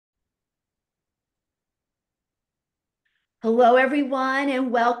Hello, everyone, and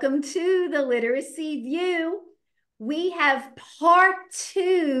welcome to the Literacy View. We have part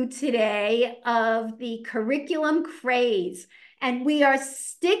two today of the curriculum craze, and we are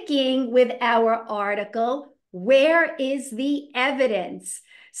sticking with our article, Where is the Evidence?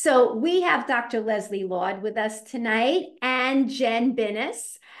 So we have Dr. Leslie Laud with us tonight and Jen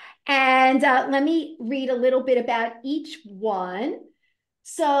Binis. And let me read a little bit about each one.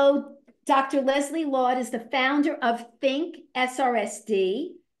 So Dr. Leslie Laud is the founder of Think SRSD,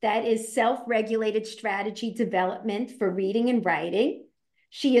 that is self-regulated strategy development for reading and writing.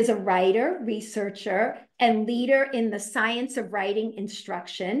 She is a writer, researcher, and leader in the science of writing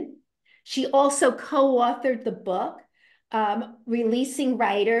instruction. She also co-authored the book, Releasing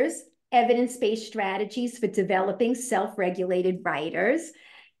Writers, Evidence-Based Strategies for Developing Self-Regulated Writers.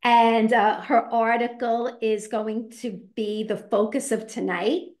 And her article is going to be the focus of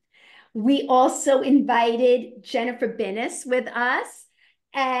tonight. We also invited Jennifer Binis with us.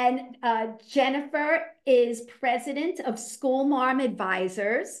 And Jennifer is president of Schoolmarm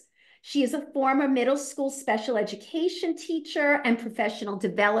Advisors. She is a former middle school special education teacher and professional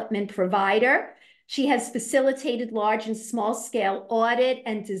development provider. She has facilitated large and small scale audit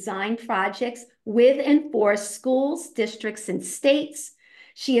and design projects with and for schools, districts, and states.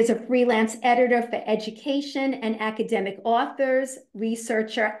 She is a freelance editor for education and academic authors,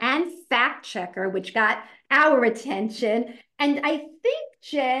 researcher, and fact checker, which got our attention. And I think,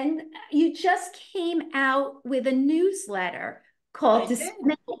 Jen, you just came out with a newsletter called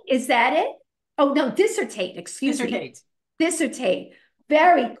Disseminate. Is that it? Oh, no, Dissertate, excuse me. Dissertate.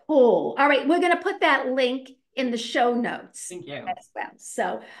 Very cool. All right, we're going to put that link in the show notes. Thank you. As well.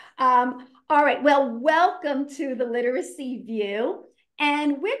 So, all right, well, welcome to the Literacy View.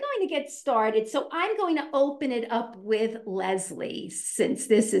 And we're going to get started. So I'm going to open it up with Leslie, since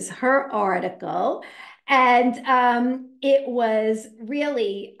this is her article. And it was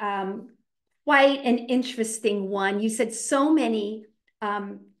really quite an interesting one. You said so many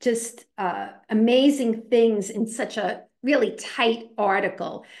just amazing things in such a really tight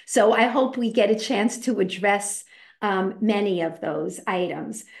article. So I hope we get a chance to address many of those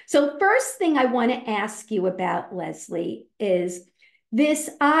items. So first thing I want to ask you about, Leslie, is this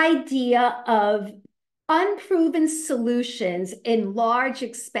idea of unproven solutions in large,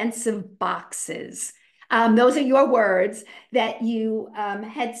 expensive boxes. Those are your words that you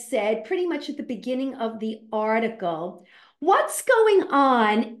had said pretty much at the beginning of the article. What's going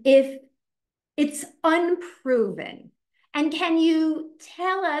on if it's unproven? And can you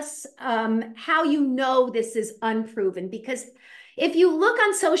tell us how you know this is unproven? Because if you look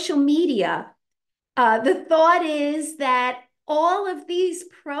on social media, the thought is that all of these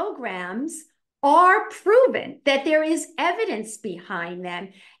programs are proven, that there is evidence behind them.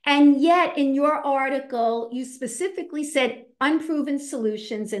 And yet in your article, you specifically said unproven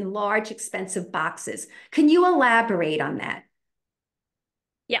solutions in large, expensive boxes. Can you elaborate on that?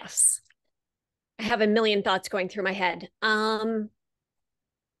 Yes. I have a million thoughts going through my head. The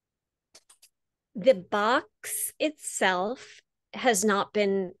box itself has not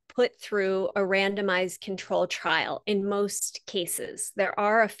been put through a randomized control trial in most cases. There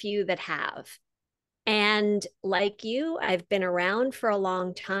are a few that have. And like you, I've been around for a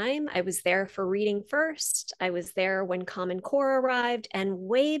long time. I was there for Reading First. I was there when Common Core arrived. And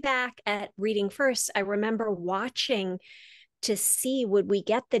way back at Reading First, I remember watching to see, would we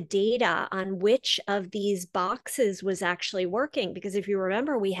get the data on which of these boxes was actually working? Because if you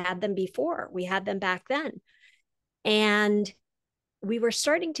remember, we had them before, we had them back then. And we were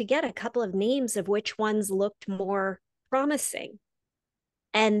starting to get a couple of names of which ones looked more promising.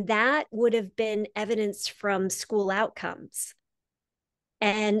 And that would have been evidence from school outcomes.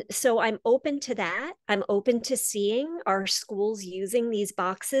 And so I'm open to that. I'm open to seeing, are schools using these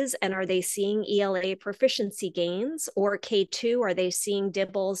boxes, and are they seeing ELA proficiency gains, or K2? Are they seeing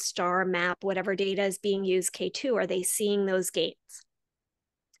DIBELS, STAR, MAP, whatever data is being used K2? Are they seeing those gains?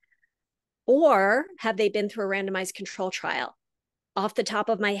 Or have they been through a randomized control trial? Off the top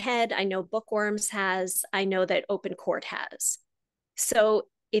of my head, I know Bookworms has, I know that Open Court has. So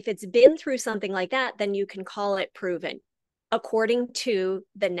if it's been through something like that, then you can call it proven, according to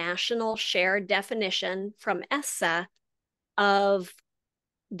the national shared definition from ESSA of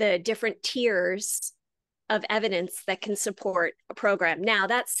the different tiers of evidence that can support a program. Now,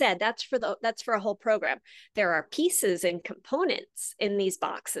 that said, that's for a whole program. There are pieces and components in these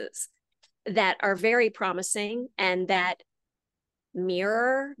boxes that are very promising and that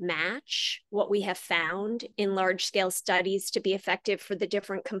match what we have found in large scale studies to be effective for the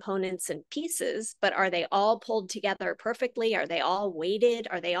different components and pieces, but are they all pulled together perfectly? Are they all weighted?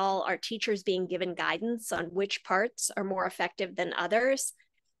 Are teachers being given guidance on which parts are more effective than others?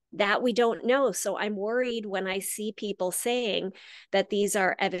 That we don't know. So I'm worried when I see people saying that these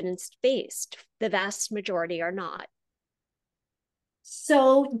are evidence-based. The vast majority are not.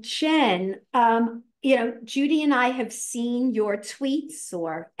 So, Jen, Judy and I have seen your tweets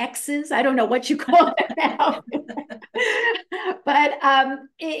or X's. I don't know what you call it now. But,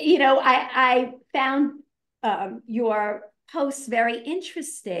 I found your posts very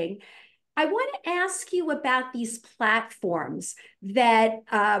interesting. I want to ask you about these platforms that,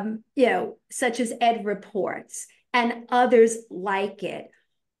 such as Ed Reports and others like it.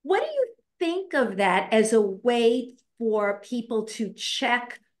 What do you think of that as a way for people to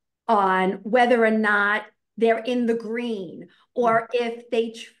check on whether or not they're in the green or if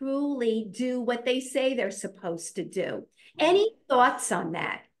they truly do what they say they're supposed to do? Any thoughts on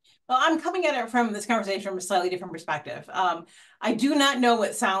that? Well, I'm coming at it from this conversation from a slightly different perspective. I do not know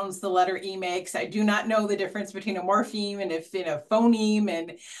what sounds the letter E makes. I do not know the difference between a morpheme and a phoneme.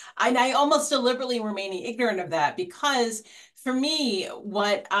 And I almost deliberately remaining ignorant of that, because for me,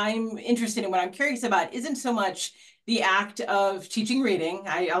 what I'm interested in, what I'm curious about isn't so much the act of teaching reading.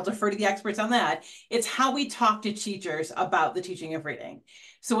 I'll defer to the experts on that. It's how we talk to teachers about the teaching of reading.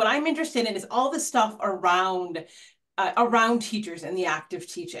 So what I'm interested in is all the stuff around teachers and the act of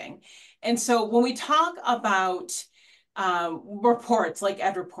teaching. And so when we talk about reports like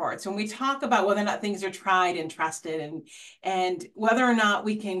Ed Reports, when we talk about whether or not things are tried and trusted and whether or not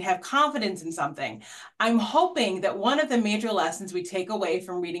we can have confidence in something, I'm hoping that one of the major lessons we take away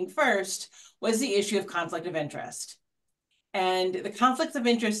from Reading First was the issue of conflict of interest. And the conflict of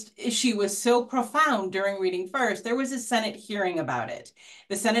interest issue was so profound during Reading First, there was a Senate hearing about it.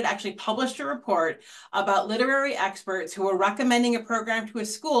 The Senate actually published a report about literary experts who were recommending a program to a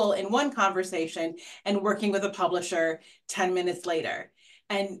school in one conversation and working with a publisher 10 minutes later.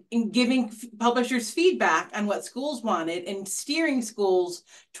 And in giving publishers feedback on what schools wanted and steering schools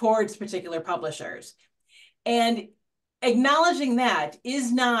towards particular publishers. And acknowledging that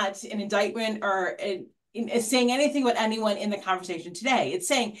is not an indictment or is saying anything about anyone in the conversation today. It's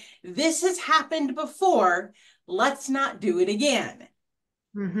saying, this has happened before, let's not do it again.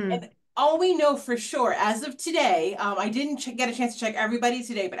 And all we know for sure, as of today, I didn't get a chance to check everybody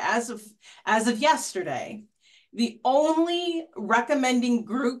today, but as of yesterday, the only recommending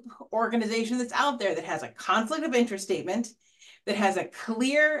group organization that's out there that has a conflict of interest statement, that has a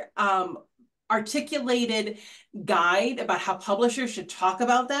clear articulated guide about how publishers should talk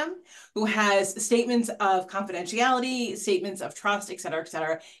about them, who has statements of confidentiality, statements of trust, et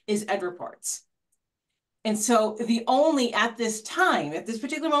cetera, is Ed Reports. And so the only, at this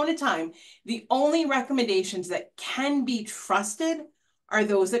particular moment in time, the only recommendations that can be trusted are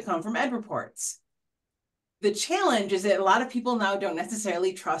those that come from Ed Reports. The challenge is that a lot of people now don't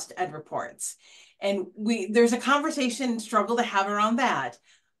necessarily trust Ed Reports. And there's a conversation struggle to have around that.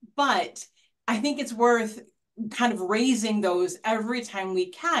 But I think it's worth kind of raising those every time we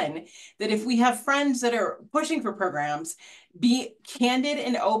can, that if we have friends that are pushing for programs, be candid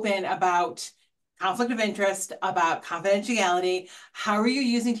and open about conflict of interest, about confidentiality, how are you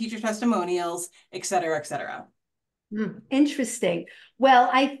using teacher testimonials, et cetera, et cetera. Interesting. Well,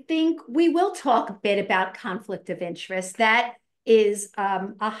 I think we will talk a bit about conflict of interest. That is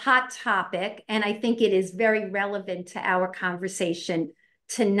a hot topic, and I think it is very relevant to our conversation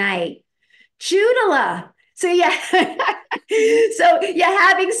tonight. Judula, so yeah, so you're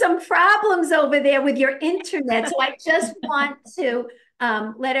having some problems over there with your internet. So I just want to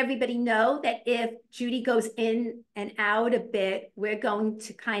let everybody know that if Judy goes in and out a bit, we're going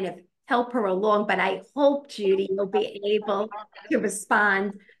to kind of help her along, but I hope, Judy, you'll be able to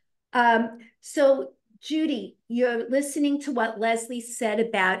respond. So Judy, you're listening to what Leslie said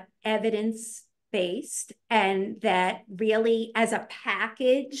about evidence-based, and that really as a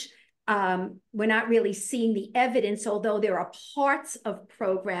package, we're not really seeing the evidence, although there are parts of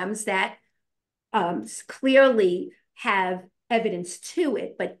programs that clearly have evidence to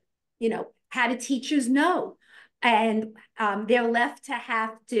it. But, how do teachers know? And they're left to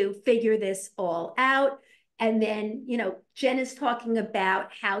have to figure this all out. And then, Jen is talking about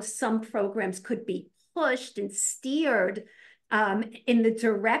how some programs could be pushed and steered in the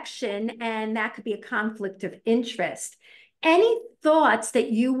direction, and that could be a conflict of interest. Any thoughts that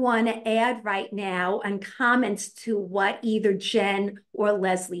you want to add right now and comments to what either Jen or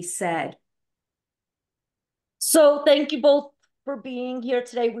Leslie said? So thank you both for being here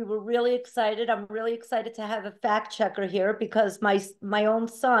today. We were really excited. I'm really excited to have a fact checker here because my own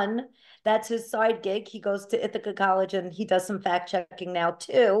son, that's his side gig. He goes to Ithaca College and he does some fact checking now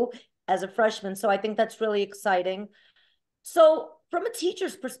too as a freshman. So I think that's really exciting. So from a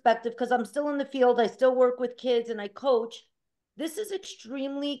teacher's perspective, because I'm still in the field, I still work with kids and I coach, this is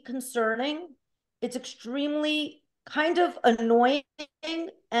extremely concerning. It's extremely kind of annoying.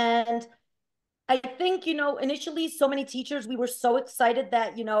 And I think, initially so many teachers, we were so excited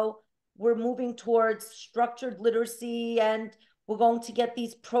that, we're moving towards structured literacy and we're going to get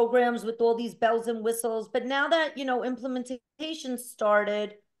these programs with all these bells and whistles. But now that, implementation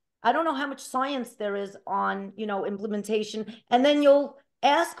started, I don't know how much science there is on, implementation. And then you'll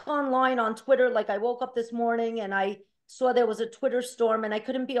ask online on Twitter, like I woke up this morning and I saw there was a Twitter storm and I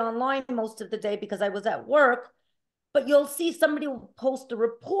couldn't be online most of the day because I was at work. But you'll see somebody will post a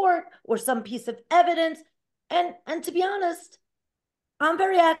report or some piece of evidence. And to be honest, I'm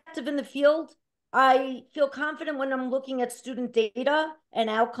very active in the field. I feel confident when I'm looking at student data and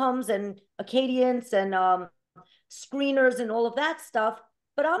outcomes and Acadians and screeners and all of that stuff,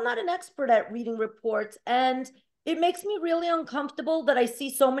 but I'm not an expert at reading reports. And it makes me really uncomfortable that I see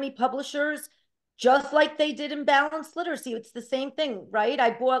so many publishers, just like they did in balanced literacy. It's the same thing, right?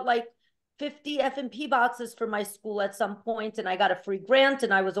 I bought like 50 F&P boxes for my school at some point and I got a free grant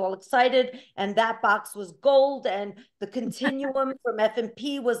and I was all excited and that box was gold and the continuum from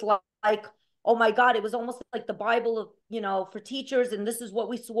F&P was like, oh my God, it was almost like the Bible of, for teachers, and this is what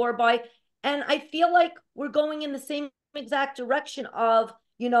we swore by. And I feel like we're going in the same exact direction of,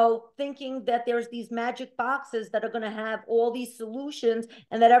 thinking that there's these magic boxes that are going to have all these solutions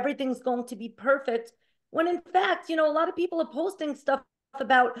and that everything's going to be perfect. When in fact, a lot of people are posting stuff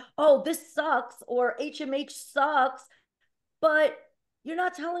about, oh, this sucks or HMH sucks, but you're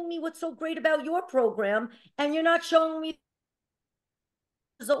not telling me what's so great about your program and you're not showing me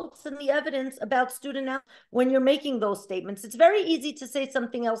results and the evidence about student outcomes when you're making those statements. It's very easy to say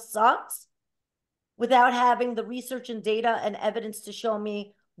something else sucks without having the research and data and evidence to show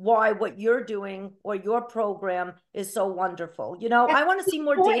me why what you're doing or your program is so wonderful. I want to see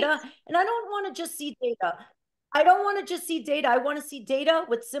more data, and I don't want to just see data. I don't want to just see data. I want to see data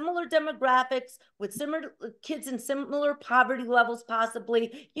with similar demographics, with similar kids in similar poverty levels,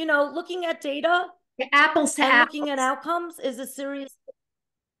 possibly. Looking at data Apples to and apples. looking at outcomes is a serious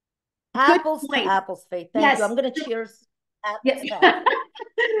Good apples point. to apples, Faith. Thank you. I'm going to cheers. Yeah.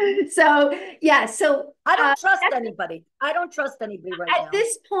 So I don't trust anybody. I don't trust anybody right now. At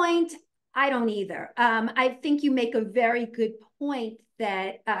this point, I don't either. I think you make a very good point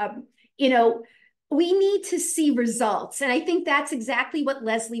that we need to see results. And I think that's exactly what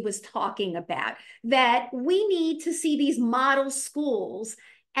Leslie was talking about, that we need to see these model schools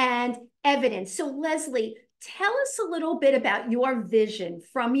and evidence. So Leslie, tell us a little bit about your vision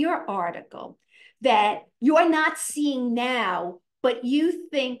from your article that you're not seeing now, but you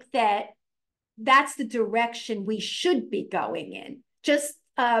think that that's the direction we should be going in. Just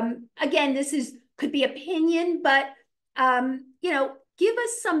again, this could be opinion, but give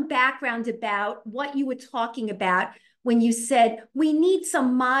us some background about what you were talking about when you said we need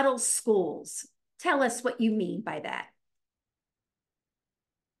some model schools. Tell us what you mean by that.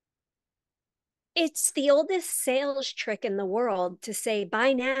 It's the oldest sales trick in the world to say,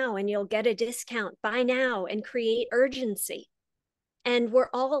 buy now and you'll get a discount, buy now, and create urgency. And we're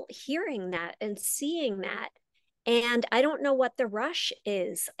all hearing that and seeing that. And I don't know what the rush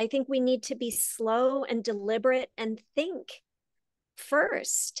is. I think we need to be slow and deliberate and think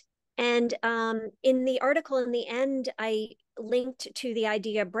first. And in the article in the end, I linked to the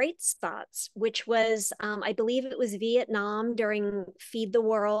idea of bright spots, which was, I believe it was Vietnam during Feed the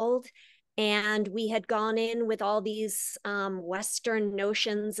World. And we had gone in with all these Western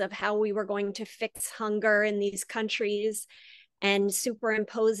notions of how we were going to fix hunger in these countries and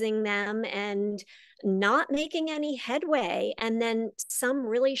superimposing them and not making any headway. And then some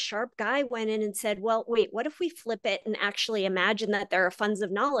really sharp guy went in and said, well, wait, what if we flip it and actually imagine that there are funds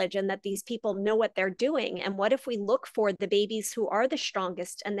of knowledge and that these people know what they're doing? And what if we look for the babies who are the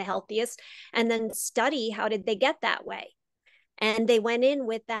strongest and the healthiest and then study how did they get that way? And they went in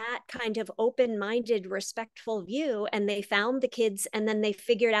with that kind of open-minded, respectful view, and they found the kids, and then they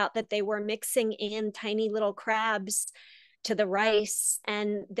figured out that they were mixing in tiny little crabs to the rice,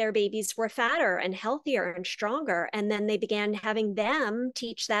 and their babies were fatter and healthier and stronger. And then they began having them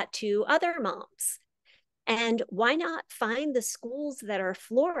teach that to other moms. And why not find the schools that are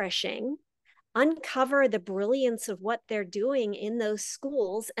flourishing, uncover the brilliance of what they're doing in those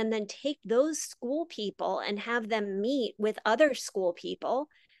schools, and then take those school people and have them meet with other school people,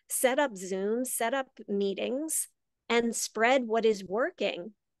 set up Zooms, set up meetings, and spread what is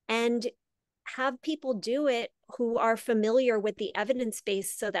working, and have people do it who are familiar with the evidence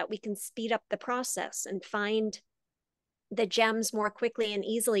base so that we can speed up the process and find the gems more quickly and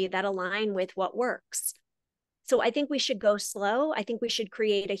easily that align with what works. So I think we should go slow. I think we should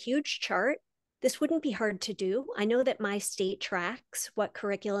create a huge chart. This wouldn't be hard to do. I know that my state tracks what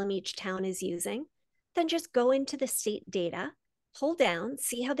curriculum each town is using. Then just go into the state data, pull down,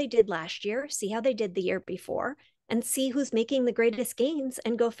 see how they did last year, see how they did the year before, and see who's making the greatest gains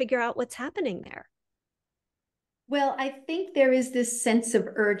and go figure out what's happening there. Well, I think there is this sense of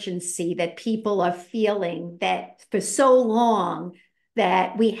urgency that people are feeling that for so long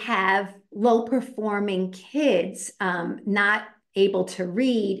that we have low-performing kids not able to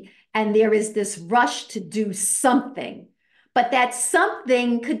read, and there is this rush to do something. But that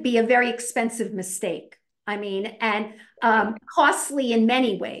something could be a very expensive mistake. I mean, and costly in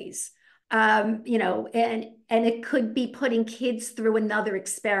many ways. You know, and it could be putting kids through another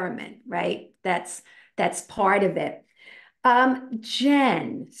experiment, right? That's part of it.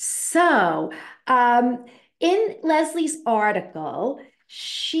 Jen, so in Leslie's article,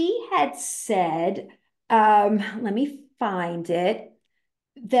 she had said, let me find it,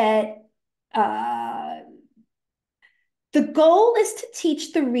 that the goal is to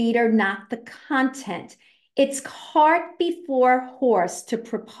teach the reader, not the content. It's cart before horse to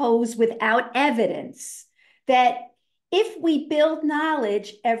propose without evidence that if we build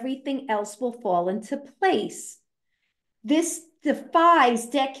knowledge, everything else will fall into place. This defies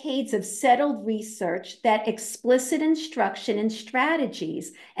decades of settled research that explicit instruction and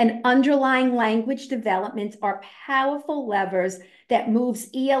strategies and underlying language development are powerful levers that moves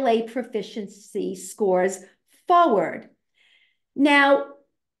ELA proficiency scores forward. Now,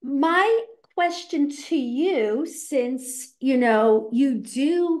 my question to you, since you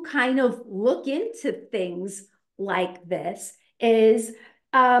do kind of look into things like this, is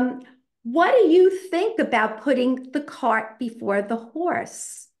what do you think about putting the cart before the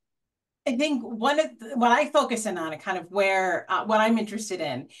horse? I think what I focus in on, and kind of where what I'm interested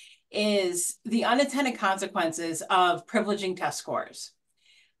in, is the unintended consequences of privileging test scores.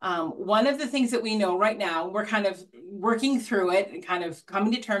 One of the things that we know right now, we're kind of working through it and kind of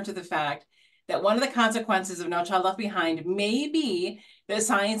coming to terms with the fact that one of the consequences of No Child Left Behind may be that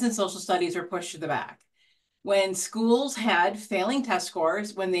science and social studies are pushed to the back. When schools had failing test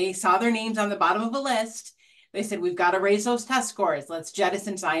scores, when they saw their names on the bottom of a list, they said, we've got to raise those test scores. Let's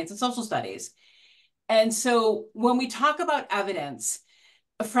jettison science and social studies. And so when we talk about evidence,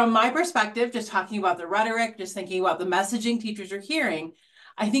 from my perspective, just talking about the rhetoric, just thinking about the messaging teachers are hearing,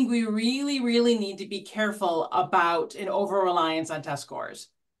 I think we really, really need to be careful about an over-reliance on test scores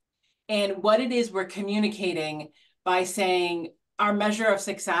and what it is we're communicating by saying our measure of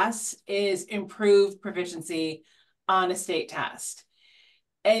success is improved proficiency on a state test.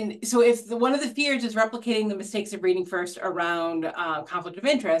 And so if one of the fears is replicating the mistakes of reading first around conflict of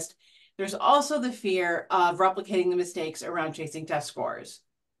interest, there's also the fear of replicating the mistakes around chasing test scores.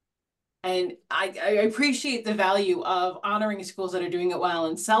 And I appreciate the value of honoring schools that are doing it well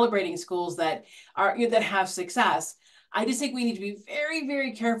and celebrating schools that have success. I just think we need to be very,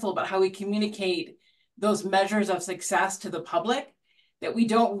 very careful about how we communicate those measures of success to the public, that we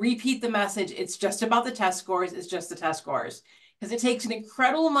don't repeat the message, it's just about the test scores, it's just the test scores. Because it takes an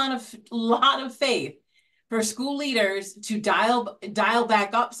incredible lot of faith for school leaders to dial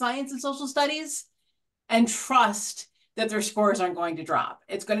back up science and social studies and trust that their scores aren't going to drop.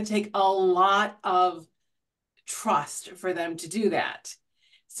 It's going to take a lot of trust for them to do that.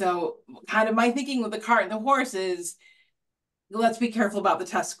 So kind of my thinking with the cart and the horse is, let's be careful about the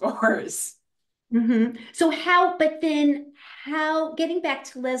test scores. Mm-hmm. So getting back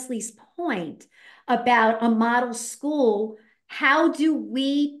to Leslie's point about a model school, how do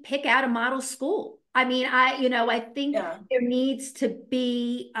we pick out a model school? I mean, I think there needs to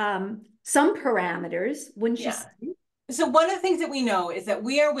be some parameters, wouldn't you say? So one of the things that we know is that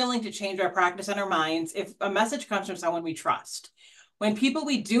we are willing to change our practice and our minds if a message comes from someone we trust. When people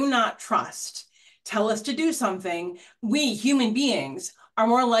we do not trust tell us to do something, we human beings are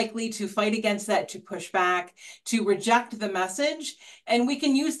more likely to fight against that, to push back, to reject the message. And we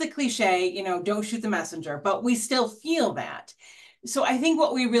can use the cliche, don't shoot the messenger, but we still feel that. So I think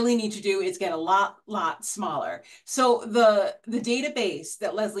what we really need to do is get a lot smaller. So the database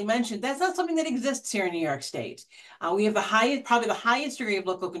that Leslie mentioned, that's not something that exists here in New York State. We have probably the highest degree of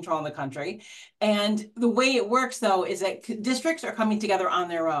local control in the country. And the way it works, though, is that districts are coming together on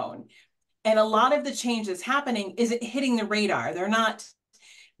their own. And a lot of the change that's happening isn't hitting the radar. They're not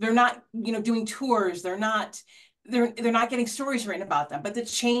doing tours. They're not getting stories written about them, but the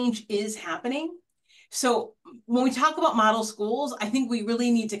change is happening. So when we talk about model schools, I think we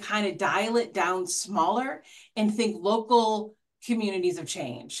really need to kind of dial it down smaller and think local communities of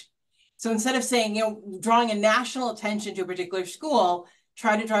change. So instead of saying, drawing a national attention to a particular school,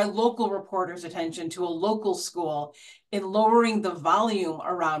 try to draw local reporters' attention to a local school and lowering the volume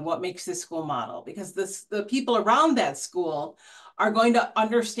around what makes this school model, because the people around that school are going to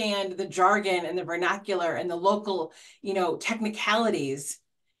understand the jargon and the vernacular and the local, technicalities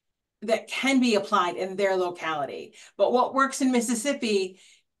that can be applied in their locality. But what works in Mississippi,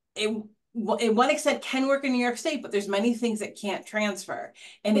 in one extent can work in New York State, but there's many things that can't transfer.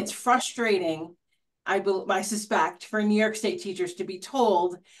 And it's frustrating, I suspect, for New York State teachers to be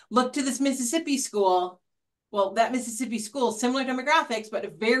told, look to this Mississippi school. Well, that Mississippi school, similar demographics, but a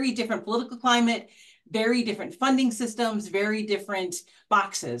very different political climate, very different funding systems, very different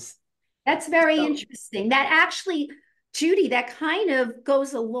boxes. That's very interesting. That actually, Judy, that kind of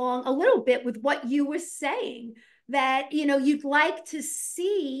goes along a little bit with what you were saying, that, you'd like to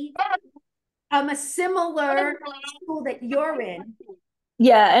see a similar school that you're in.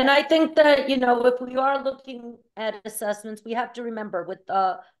 Yeah, and I think that, if we are looking at assessments, we have to remember with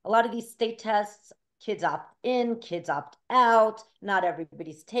a lot of these state tests, kids opt in, kids opt out, not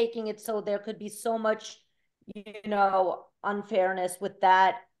everybody's taking it. So there could be so much, unfairness with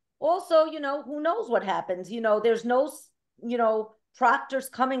that. Also, who knows what happens? There's no, proctors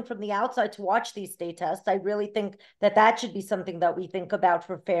coming from the outside to watch these state tests. I really think that should be something that we think about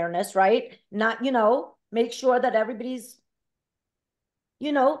for fairness, right? Not, make sure that everybody's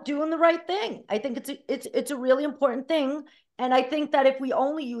doing the right thing. I think it's a really important thing. And I think that if we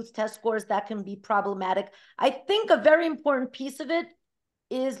only use test scores, that can be problematic. I think a very important piece of it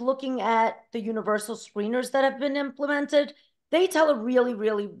is looking at the universal screeners that have been implemented. They tell a really,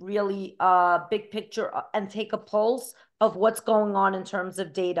 really, really big picture and take a pulse of what's going on in terms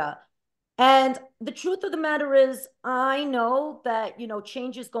of data. And the truth of the matter is, I know that,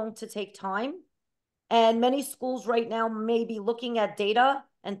 change is going to take time. And many schools right now may be looking at data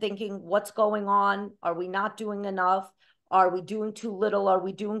and thinking, what's going on? Are we not doing enough? Are we doing too little? Are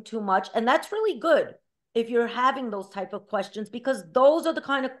we doing too much? And that's really good if you're having those type of questions, because those are the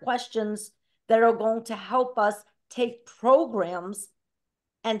kind of questions that are going to help us take programs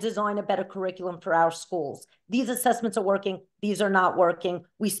and design a better curriculum for our schools. These assessments are working. These are not working.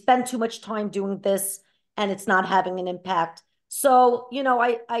 We spend too much time doing this and it's not having an impact. So,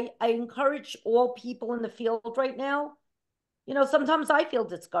 I encourage all people in the field right now. Sometimes I feel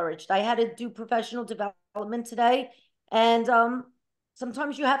discouraged. I had to do professional development today. And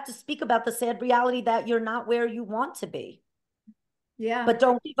sometimes you have to speak about the sad reality that you're not where you want to be. Yeah. But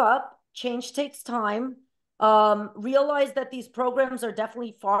don't give up. Change takes time. Realize that these programs are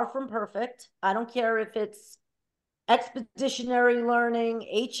definitely far from perfect. I don't care if it's expeditionary learning,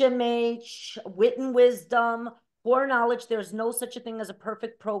 HMH, wit and wisdom, core knowledge. There's no such a thing as a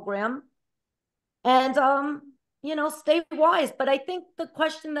perfect program. And, stay wise. But I think the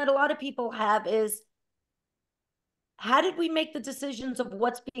question that a lot of people have is, how did we make the decisions of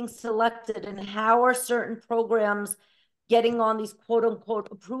what's being selected and how are certain programs getting on these quote unquote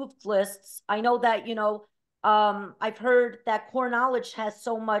approved lists? I know that, I've heard that core knowledge has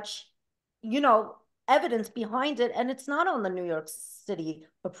so much, evidence behind it, and it's not on the New York City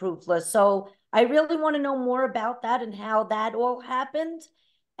approved list. So I really want to know more about that and how that all happened.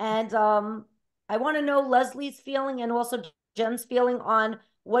 And I want to know Leslie's feeling and also Jen's feeling on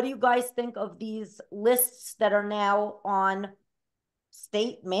what do you guys think of these lists that are now on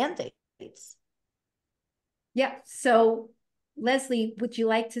state mandates? Yeah. So, Leslie, would you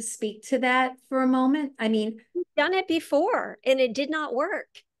like to speak to that for a moment? I mean, we've done it before and it did not work.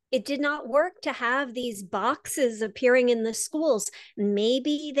 It did not work to have these boxes appearing in the schools.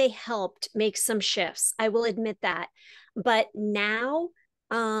 Maybe they helped make some shifts. I will admit that. But now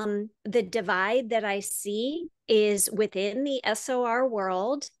the divide that I see is within the SOR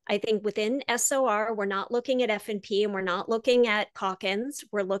world. I think within SOR, we're not looking at F&P and we're not looking at Calkins.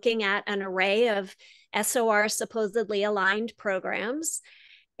 We're looking at an array of SOR supposedly aligned programs.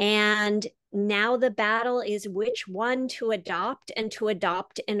 And now the battle is which one to adopt and to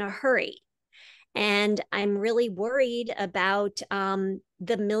adopt in a hurry. And I'm really worried about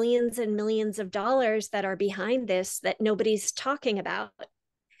the millions and millions of dollars that are behind this that nobody's talking about.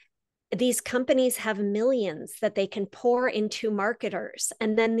 These companies have millions that they can pour into marketers.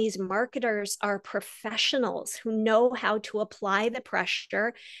 And then these marketers are professionals who know how to apply the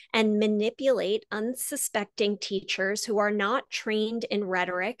pressure and manipulate unsuspecting teachers who are not trained in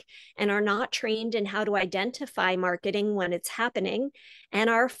rhetoric and are not trained in how to identify marketing when it's happening and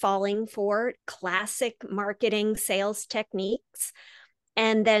are falling for classic marketing sales techniques.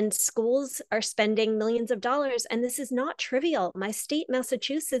 And then schools are spending millions of dollars. And this is not trivial. My state,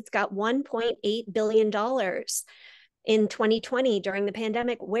 Massachusetts, got $1.8 billion in 2020 during the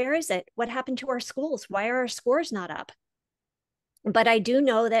pandemic. Where is it? What happened to our schools? Why are our scores not up? But I do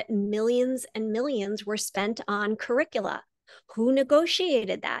know that millions and millions were spent on curricula. Who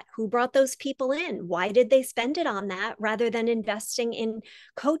negotiated that? Who brought those people in? Why did they spend it on that rather than investing in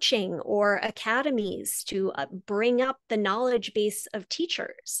coaching or academies to bring up the knowledge base of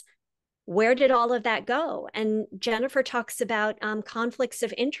teachers? Where did all of that go? And Jennifer talks about conflicts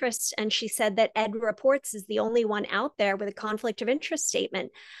of interest, and she said that Ed Reports is the only one out there with a conflict of interest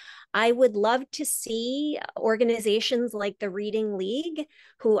statement. I would love to see organizations like the Reading League,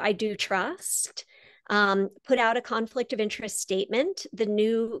 who I do trust, put out a conflict of interest statement. The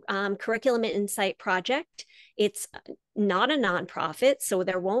new Curriculum Insight Project, it's not a nonprofit, so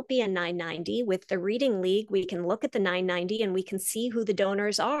there won't be a 990. With the Reading League, we can look at the 990 and we can see who the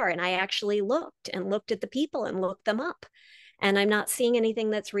donors are. And I actually looked at the people and looked them up. And I'm not seeing anything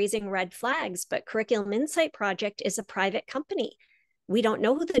that's raising red flags, but Curriculum Insight Project is a private company. We don't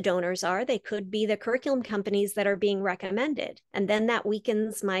know who the donors are. They could be the curriculum companies that are being recommended. And then that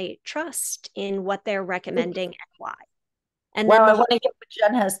weakens my trust in what they're recommending and why. And well, then I want to hear what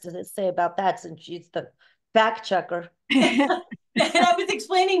Jen has to say about that, since she's the fact checker. And I was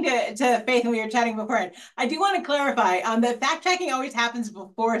explaining to Faith when we were chatting before, I do want to clarify that fact checking always happens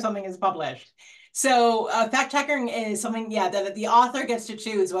before something is published. So fact checking is something, that the author gets to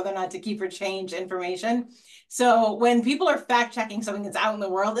choose whether or not to keep or change information. So when people are fact checking something that's out in the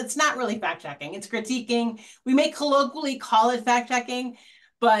world, it's not really fact checking, it's critiquing. We may colloquially call it fact checking,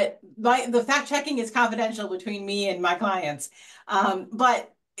 but the fact checking is confidential between me and my clients.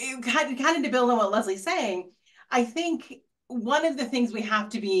 But it kind of to build on what Leslie's saying, I think one of the things we have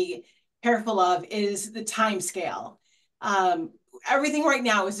to be careful of is the time scale. Everything right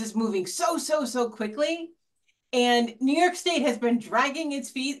now is just moving so quickly. And New York State has been dragging its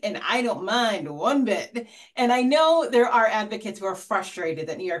feet, and I don't mind one bit. And I know there are advocates who are frustrated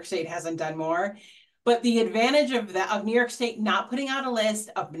that New York State hasn't done more. But the advantage of New York State not putting out a list,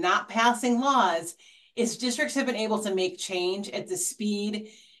 of not passing laws, is districts have been able to make change at the speed,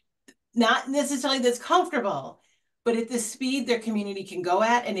 not necessarily that's comfortable, but at the speed their community can go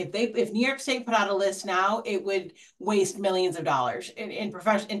at. And if New York State put out a list now, it would waste millions of dollars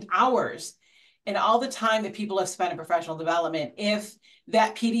in hours and all the time that people have spent in professional development if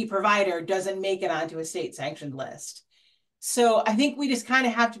that PD provider doesn't make it onto a state sanctioned list. So I think we just kind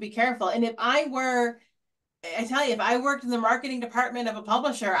of have to be careful. And if I worked in the marketing department of a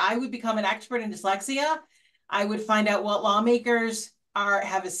publisher, I would become an expert in dyslexia. I would find out what lawmakers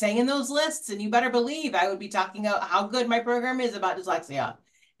have a say in those lists. And you better believe I would be talking about how good my program is about dyslexia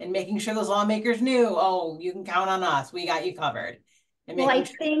and making sure those lawmakers knew, oh, you can count on us. We got you covered. Well, I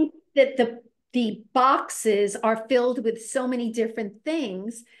think that the boxes are filled with so many different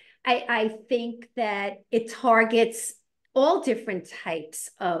things. I think that it targets all different types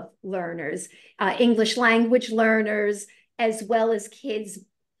of learners, English language learners, as well as kids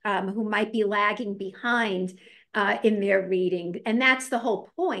who might be lagging behind in their reading. And that's the whole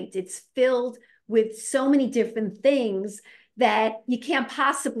point. It's filled with so many different things that you can't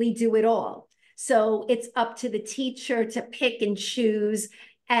possibly do it all. So it's up to the teacher to pick and choose.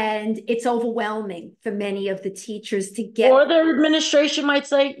 And it's overwhelming for many of the teachers to get. Or their administration might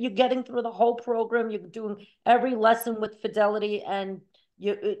say, you're getting through the whole program, you're doing every lesson with fidelity, and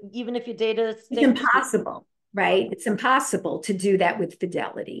even if your data stinks, it's impossible, right? It's impossible to do that with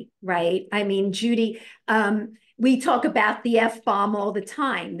fidelity, right? I mean, Judy, we talk about the F-bomb all the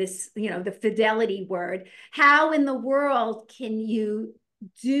time, the fidelity word. How in the world can you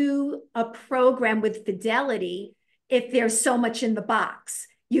do a program with fidelity if there's so much in the box?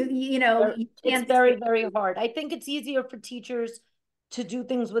 You can't. It's very, very hard. I think it's easier for teachers to do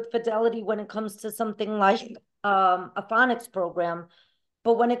things with fidelity when it comes to something like a phonics program.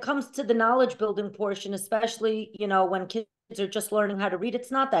 But when it comes to the knowledge building portion, especially, when kids are just learning how to read,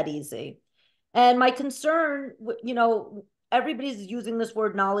 it's not that easy. And my concern, everybody's using this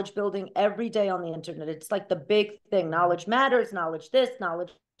word knowledge building every day on the internet. It's like the big thing. Knowledge matters, knowledge this,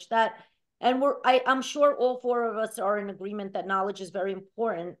 knowledge that. And I'm sure all four of us are in agreement that knowledge is very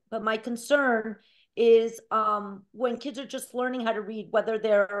important. But my concern is when kids are just learning how to read, whether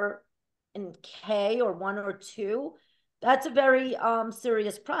they're in K or 1 or 2, that's a very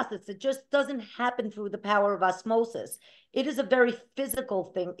serious process. It just doesn't happen through the power of osmosis. It is a very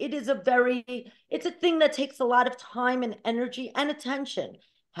physical thing. It's a thing that takes a lot of time and energy and attention.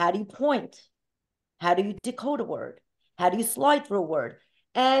 How do you point? How do you decode a word? How do you slide through a word?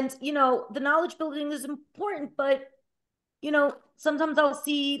 And, the knowledge building is important, but sometimes I'll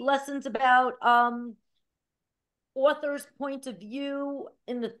see lessons about author's point of view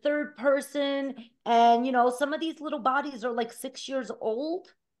in the third person. And, some of these little bodies are like 6 years old.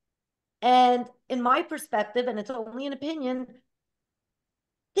 And in my perspective, and it's only an opinion,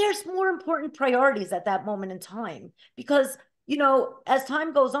 there's more important priorities at that moment in time because as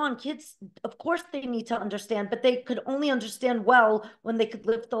time goes on, kids, of course, they need to understand, but they could only understand well when they could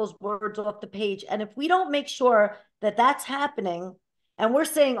lift those words off the page. And if we don't make sure that that's happening, and we're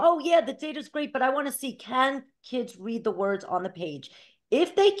saying, oh yeah, the data's great, but I want to see, can kids read the words on the page?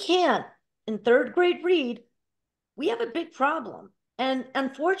 If they can't in third grade read, we have a big problem. And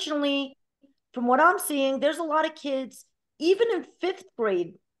unfortunately, from what I'm seeing, there's a lot of kids, even in fifth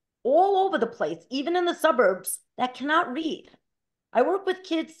grade, all over the place, even in the suburbs, that cannot read. I work with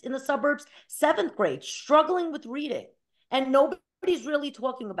kids in the suburbs, seventh grade, struggling with reading. And nobody's really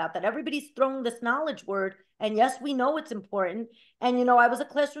talking about that. Everybody's throwing this knowledge word. And yes, we know it's important. And, I was a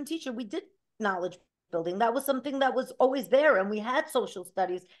classroom teacher. We did knowledge building. That was something that was always there. And we had social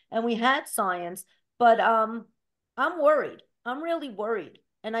studies and we had science. But I'm worried. I'm really worried.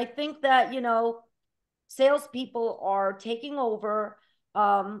 And I think that, salespeople are taking over.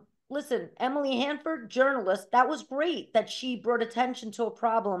 Listen, Emily Hanford, journalist, that was great that she brought attention to a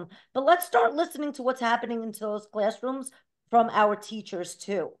problem. But let's start listening to what's happening in those classrooms from our teachers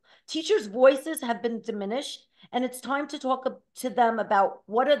too. Teachers' voices have been diminished, and it's time to talk to them about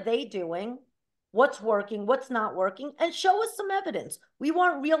what are they doing, what's working, what's not working, and show us some evidence. We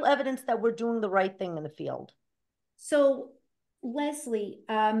want real evidence that we're doing the right thing in the field. So, Leslie,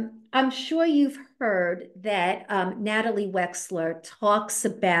 I'm sure you've heard that Natalie Wexler talks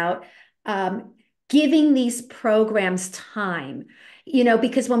about giving these programs time,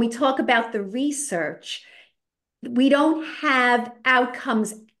 because when we talk about the research, we don't have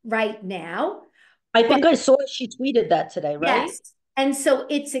outcomes right now. I think I saw she tweeted that today, right? Yes. And so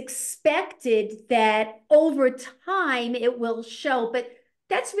it's expected that over time it will show, but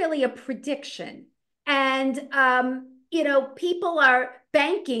that's really a prediction. And, people are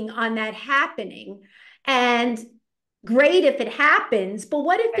banking on that happening. And great if it happens, but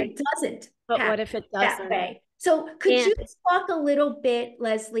what if it doesn't But happen what if it that doesn't? way? So could you talk a little bit,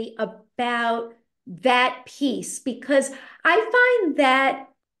 Leslie, about that piece? Because I find that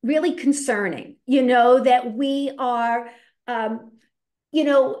really concerning, that we are,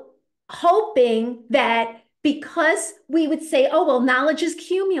 hoping that because we would say, oh, well, knowledge is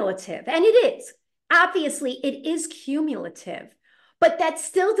cumulative, and it is. Obviously, it is cumulative, but that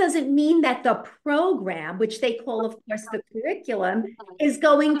still doesn't mean that the program, which they call, of course, the curriculum, is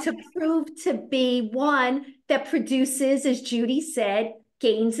going to prove to be one that produces, as Judy said,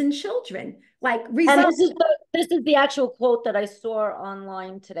 gains in children, like results. And this is the actual quote that I saw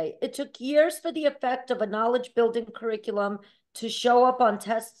online today. It took years for the effect of a knowledge building curriculum to show up on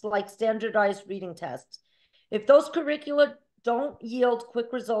tests like standardized reading tests. If those curricula don't yield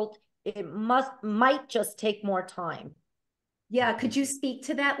quick results, it might just take more time. Yeah, could you speak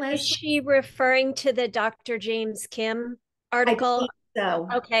to that, Leslie? Is she referring to the Dr. James Kim article? So.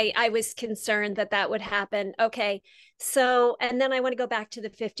 Okay, I was concerned that that would happen. Okay, so, and then I want to go back to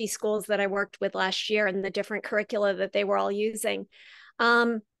the 50 schools that I worked with last year and the different curricula that they were all using.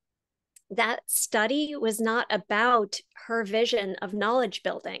 That study was not about her vision of knowledge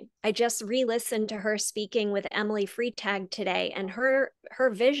building. I just re-listened to her speaking with Emily Freitag today, and her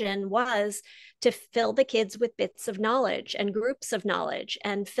vision was to fill the kids with bits of knowledge and groups of knowledge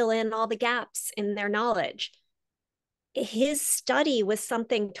and fill in all the gaps in their knowledge. His study was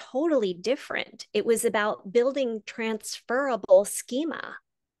something totally different. It was about building transferable schema.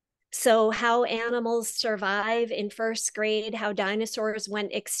 So how animals survive in first grade, how dinosaurs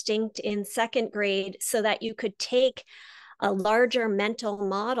went extinct in second grade, so that you could take a larger mental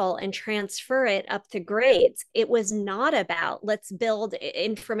model and transfer it up the grades. It was not about, let's build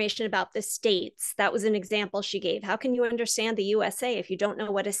information about the states. That was an example she gave. How can you understand the USA if you don't know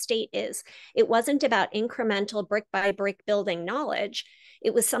what a state is? It wasn't about incremental brick by brick building knowledge.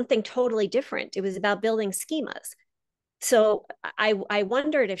 It was something totally different. It was about building schemas. So I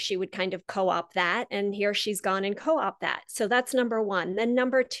wondered if she would kind of co-opt that, and here she's gone and co-opt that. So that's number one. Then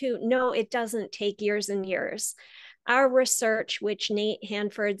number two, no, it doesn't take years and years. Our research, which Nate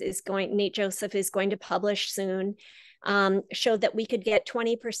Joseph is going to publish soon, showed that we could get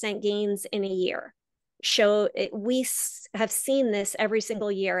 20% gains in a year. We have seen this every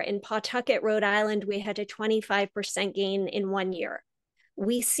single year. In Pawtucket, Rhode Island, we had a 25% gain in 1 year.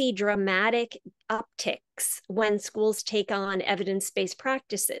 We see dramatic upticks when schools take on evidence-based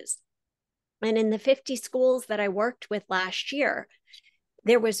practices. And in the 50 schools that I worked with last year,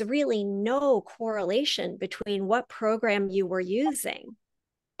 there was really no correlation between what program you were using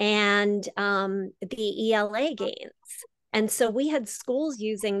and the ELA gains. And so we had schools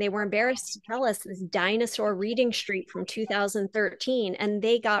using, they were embarrassed to tell us, this dinosaur reading streak from 2013, and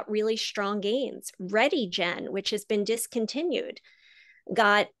they got really strong gains. ReadyGen, which has been discontinued,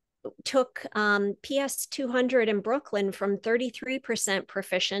 took PS 200 in Brooklyn from 33%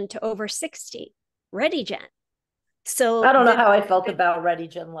 proficient to over 60. ReadyGen. So I don't know how I felt about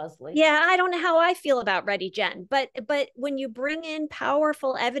ReadyGen, Leslie. Yeah, I don't know how I feel about ReadyGen, but when you bring in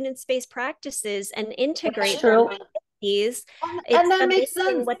powerful evidence-based practices and integrate them with these, it's and that makes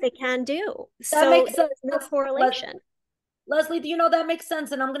amazing sense. what they can do. That makes sense. No correlation. Leslie, do you know that makes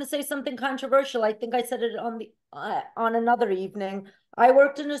sense? And I'm going to say something controversial. I think I said it on another evening. I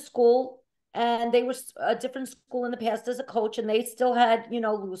worked in a school, and they were a different school in the past as a coach, and they still had,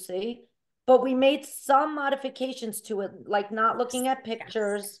 Lucy, but we made some modifications to it, like not looking at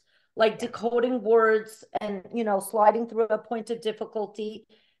pictures, like decoding words, and sliding through a point of difficulty.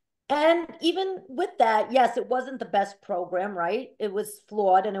 And even with that, yes, it wasn't the best program, right? It was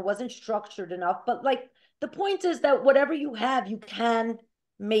flawed and it wasn't structured enough. But like, the point is that whatever you have, you can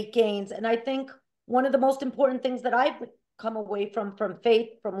make gains. And I think one of the most important things that I've come away from Faith,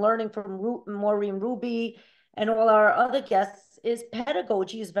 from learning from Maureen Ruby and all our other guests, is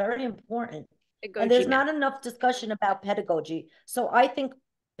pedagogy is very important. And there's not enough discussion about pedagogy. So I think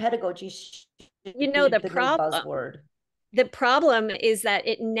pedagogy should be the new buzzword. The problem is that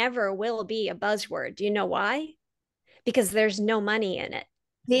it never will be a buzzword. Do you know why? Because there's no money in it.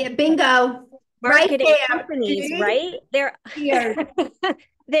 Yeah, bingo. Marketing right companies, right? They're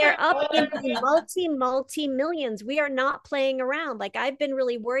up in the multi millions. We are not playing around. Like, I've been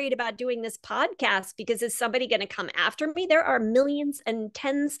really worried about doing this podcast because is somebody going to come after me? There are millions and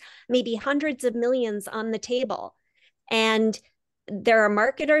tens, maybe hundreds of millions on the table. And there are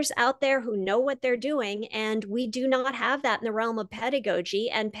marketers out there who know what they're doing, and we do not have that in the realm of pedagogy.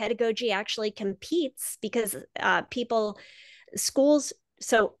 And pedagogy actually competes because schools.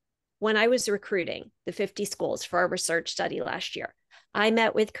 So when I was recruiting the 50 schools for our research study last year, I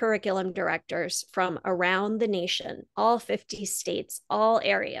met with curriculum directors from around the nation, all 50 states, all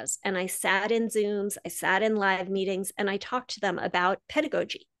areas. And I sat in Zooms, I sat in live meetings, and I talked to them about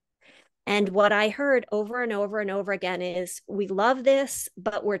pedagogy. And what I heard over and over and over again is, we love this,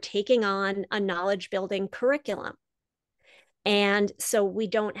 but we're taking on a knowledge building curriculum. And so we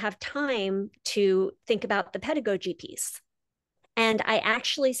don't have time to think about the pedagogy piece. And I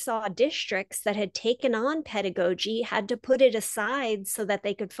actually saw districts that had taken on pedagogy had to put it aside so that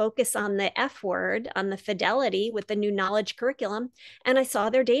they could focus on the F word, on the fidelity with the new knowledge curriculum. And I saw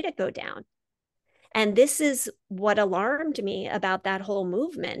their data go down. And this is what alarmed me about that whole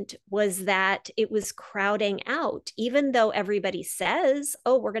movement, was that it was crowding out, even though everybody says,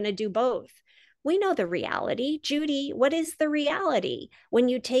 oh, we're going to do both. We know the reality. Judy, what is the reality? When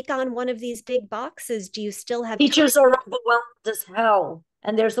you take on one of these big boxes, do you still have teachers are overwhelmed as hell,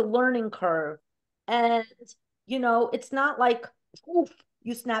 and there's a learning curve. And, it's not like, oof,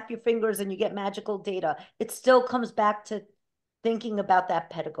 you snap your fingers and you get magical data. It still comes back to thinking about that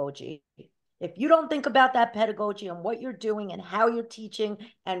pedagogy. If you don't think about that pedagogy and what you're doing and how you're teaching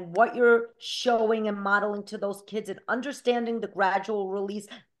and what you're showing and modeling to those kids and understanding the gradual release,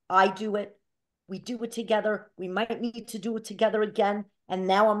 I do it, we do it together, we might need to do it together again, and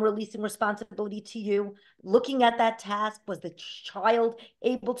now I'm releasing responsibility to you. Looking at that task, was the child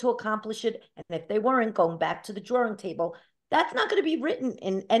able to accomplish it? And if they weren't, going back to the drawing table. That's not going to be written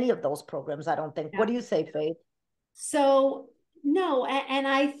in any of those programs, I don't think. Yeah. What do you say, Faith? So no, and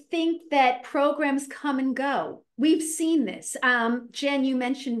I think that programs come and go. We've seen this. Jen, you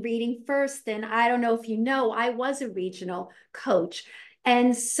mentioned reading first, and I don't know if you know, I was a regional coach.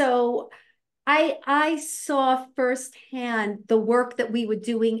 And so I saw firsthand the work that we were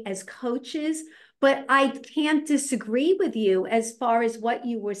doing as coaches, but I can't disagree with you as far as what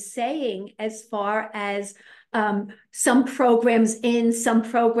you were saying, as far as some programs in, some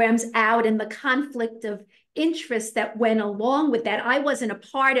programs out, and the conflict of interest that went along with that. I wasn't a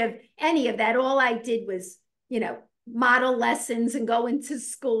part of any of that. All I did was, model lessons and go into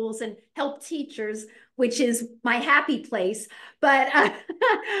schools and help teachers, which is my happy place. But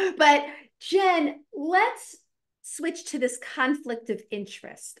Jen, let's switch to this conflict of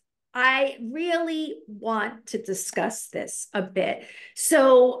interest. I really want to discuss this a bit.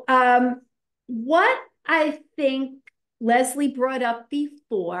 So what I think Leslie brought up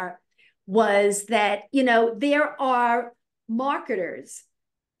before was that, there are marketers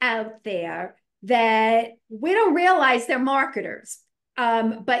out there that we don't realize they're marketers,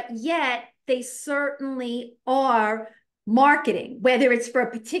 but yet they certainly are marketing, whether it's for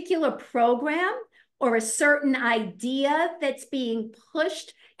a particular program or a certain idea that's being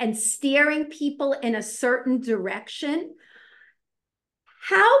pushed and steering people in a certain direction,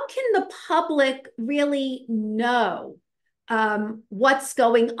 how can the public really know what's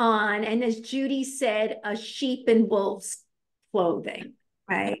going on? And as Judy said, a sheep in wolf's clothing,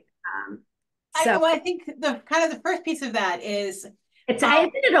 right? I think the kind of the first piece of that is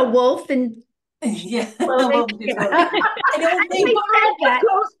isn't it a wolf in yeah. clothing? Yeah. I don't think that.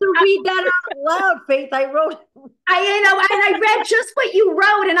 Supposed to read that out loud, Faith. I wrote. And I read just what you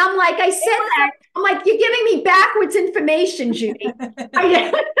wrote, and I'm like, I said that. I'm like, you're giving me backwards information, Judy.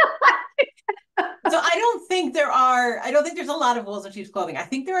 So I don't think there's a lot of wolves in sheep's clothing. I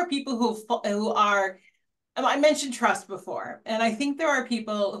think there are people who are, I mentioned trust before, and I think there are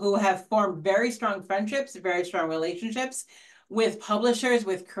people who have formed very strong friendships, very strong relationships with publishers,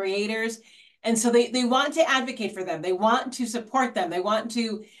 with creators. And so they want to advocate for them. They want to support them. They want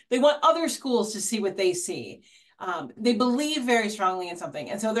other schools to see what they see. They believe very strongly in something.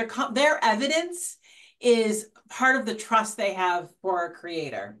 And so their evidence is part of the trust they have for a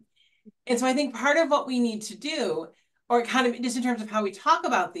creator. And so I think part of what we need to do, or kind of just in terms of how we talk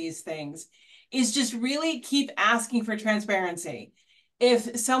about these things, is just really keep asking for transparency.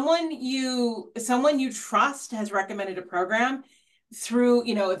 If someone you trust has recommended a program through,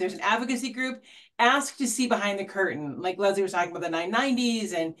 if there's an advocacy group, ask to see behind the curtain, like Leslie was talking about the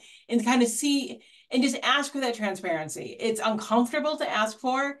 990s, and kind of see, and just ask for that transparency. It's uncomfortable to ask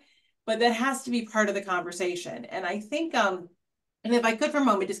for, but that has to be part of the conversation. And I think, and if I could for a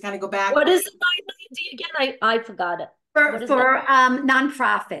moment, just kind of go back. What is the 990 again? I forgot it. For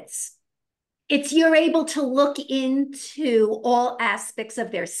nonprofits. It's you're able to look into all aspects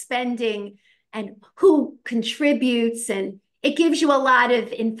of their spending and who contributes, and it gives you a lot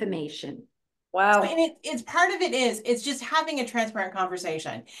of information. Wow. And it's part of it's just having a transparent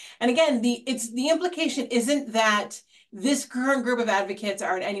conversation. And again, the implication isn't that this current group of advocates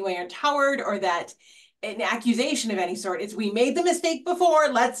are in any way empowered or that an accusation of any sort. It's we made the mistake before,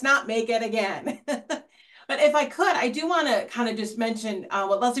 let's not make it again. But if I could, I do want to kind of just mention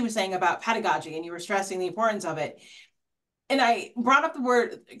what Leslie was saying about pedagogy, and you were stressing the importance of it. And I brought up the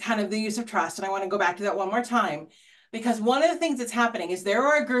word, kind of the use of trust, and I want to go back to that one more time, because one of the things that's happening is there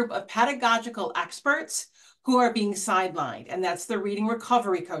are a group of pedagogical experts who are being sidelined, and that's the reading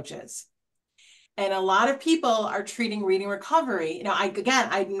recovery coaches. And a lot of people are treating reading recovery.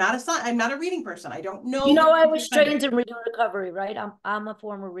 I'm not a reading person. I don't know. I was trained in reading recovery, right? I'm a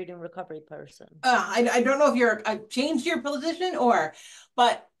former reading recovery person. I don't know if you're changed your position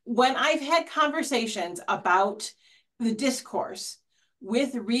but when I've had conversations about the discourse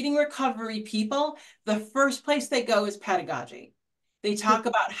with reading recovery people, the first place they go is pedagogy. They talk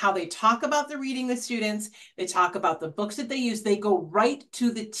about how they talk about the reading with students. They talk about the books that they use. They go right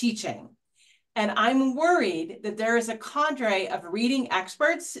to the teaching. And I'm worried that there is a cadre of reading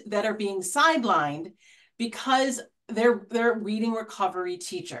experts that are being sidelined because they're reading recovery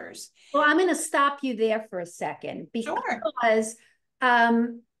teachers. Well, I'm going to stop you there for a second because,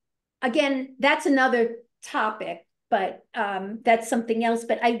 again, that's another topic, but that's something else.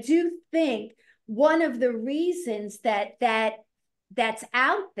 But I do think one of the reasons that's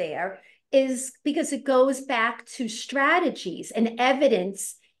out there is because it goes back to strategies and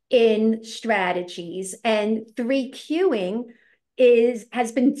evidence in strategies, and 3Qing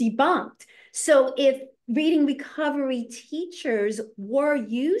has been debunked. So if reading recovery teachers were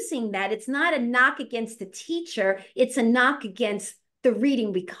using that, it's not a knock against the teacher, it's a knock against the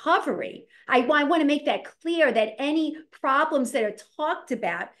reading recovery. I want to make that clear, that any problems that are talked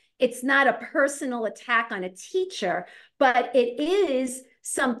about, it's not a personal attack on a teacher, but it is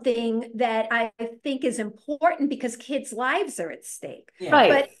something that I think is important because kids' lives are at stake. Yeah.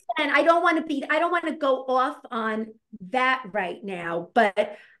 Right. And I don't want to go off on that right now,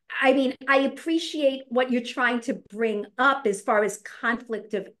 but I mean, I appreciate what you're trying to bring up as far as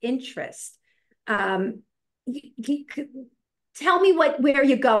conflict of interest. Tell me where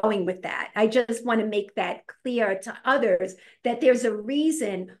you're going with that. I just want to make that clear to others that there's a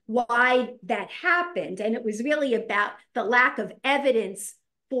reason why that happened. And it was really about the lack of evidence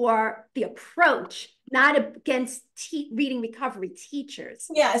for the approach, not against reading recovery teachers.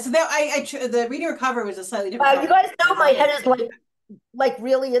 Yeah, so the reading recovery was a slightly different. You guys know my head is like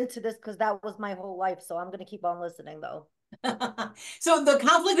really into this because that was my whole life. So I'm going to keep on listening though. So the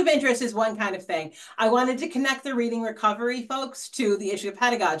conflict of interest is one kind of thing. I wanted to connect the reading recovery folks to the issue of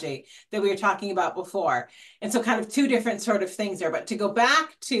pedagogy that we were talking about before. And so kind of two different sort of things there. But to go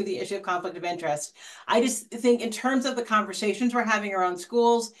back to the issue of conflict of interest, I just think in terms of the conversations we're having around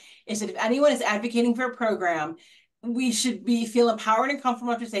schools, is that if anyone is advocating for a program, we should feel empowered and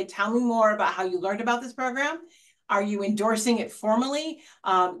comfortable to say, tell me more about how you learned about this program. Are you endorsing it formally?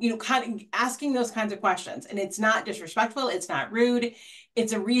 Kind of asking those kinds of questions. And it's not disrespectful. It's not rude.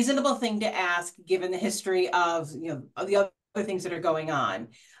 It's a reasonable thing to ask given the history of, of the other things that are going on.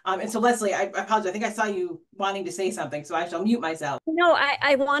 And so Leslie, I apologize. I think I saw you wanting to say something, so I shall mute myself. No,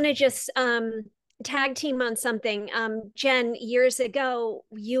 I want to just tag team on something. Jen, years ago,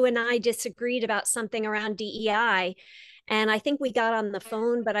 you and I disagreed about something around DEI. And I think we got on the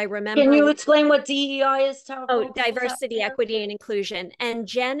phone, but I remember. Can you explain what DEI is to our folks Diversity, out there? equity, and inclusion. And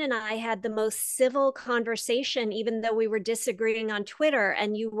Jen and I had the most civil conversation, even though we were disagreeing on Twitter.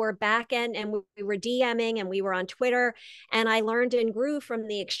 And you were back end, and we were DMing, and we were on Twitter. And I learned and grew from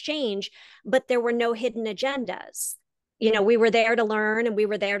the exchange, but there were no hidden agendas. We were there to learn, and we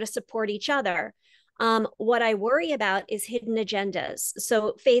were there to support each other. What I worry about is hidden agendas.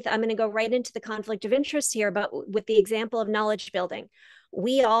 So, Faith, I'm going to go right into the conflict of interest here, but with the example of knowledge building.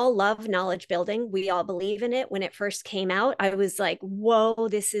 We all love knowledge building. We all believe in it. When it first came out, I was like, whoa,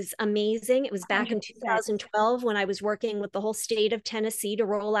 this is amazing. It was back in 2012 when I was working with the whole state of Tennessee to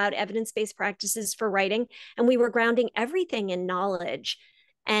roll out evidence-based practices for writing. And we were grounding everything in knowledge.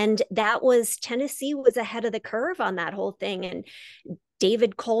 And Tennessee was ahead of the curve on that whole thing. And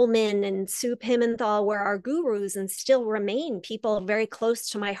David Coleman and Sue Pimenthal were our gurus and still remain people very close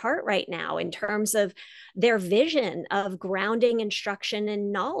to my heart right now in terms of their vision of grounding instruction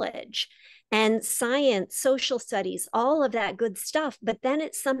and knowledge and science, social studies, all of that good stuff. But then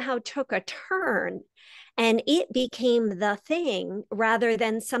it somehow took a turn and it became the thing rather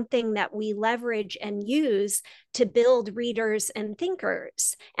than something that we leverage and use to build readers and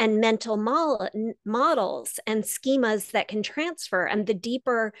thinkers and mental models and schemas that can transfer and the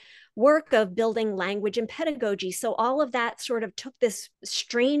deeper work of building language and pedagogy. So all of that sort of took this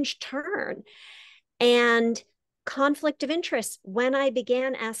strange turn. And conflict of interest, when I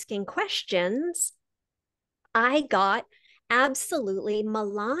began asking questions, I got absolutely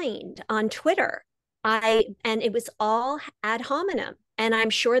maligned on Twitter. And it was all ad hominem. And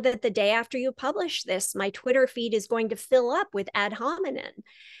I'm sure that the day after you publish this, my Twitter feed is going to fill up with ad hominem.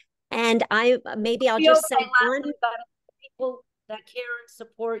 And I'll just say one. People that care and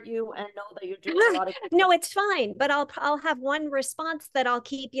support you and know that you're doing a lot of. No, it's fine. But I'll have one response that I'll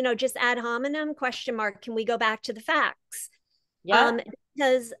keep, just ad hominem ? Can we go back to the facts? Yeah.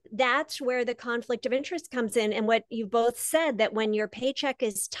 Because that's where the conflict of interest comes in. And what you both said, that when your paycheck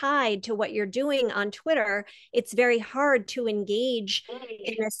is tied to what you're doing on Twitter, it's very hard to engage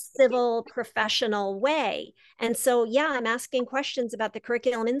in a civil, professional way. And so, yeah, I'm asking questions about the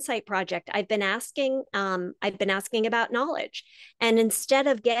Curriculum Insight Project. I've been asking about knowledge. And instead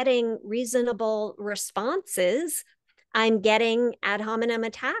of getting reasonable responses, I'm getting ad hominem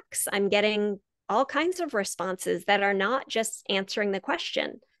attacks. I'm getting all kinds of responses that are not just answering the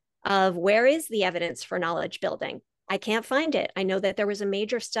question of where is the evidence for knowledge building? I can't find it. I know that there was a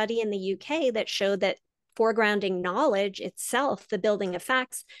major study in the UK that showed that foregrounding knowledge itself, the building of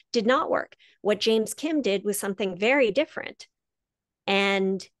facts, did not work. What James Kim did was something very different.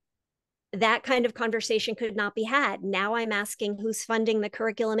 And that kind of conversation could not be had. Now I'm asking who's funding the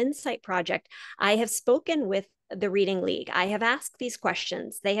Curriculum Insight Project. I have spoken with the Reading League. I have asked these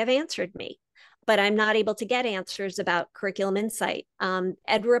questions. They have answered me, but I'm not able to get answers about Curriculum Insight.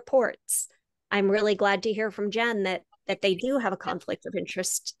 Ed Reports. I'm really glad to hear from Jen that they do have a conflict of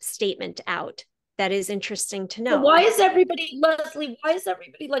interest statement out. That is interesting to know. But why is everybody, Leslie,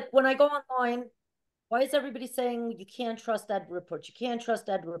 like when I go online, why is everybody saying you can't trust Ed Reports? You can't trust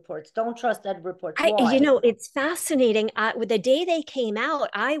Ed Reports. Don't trust Ed Reports. Why? It's fascinating. With the day they came out,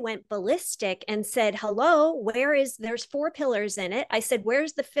 I went ballistic and said, hello, there's 4 pillars in it. I said,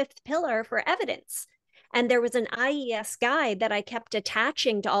 where's the 5th pillar for evidence? And there was an IES guide that I kept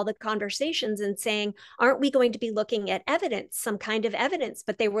attaching to all the conversations and saying, aren't we going to be looking at evidence, some kind of evidence?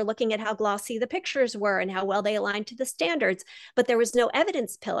 But they were looking at how glossy the pictures were and how well they aligned to the standards, but there was no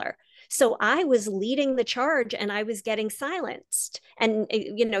evidence pillar. So I was leading the charge and I was getting silenced and,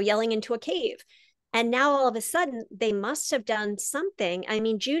 yelling into a cave. And now all of a sudden they must have done something. I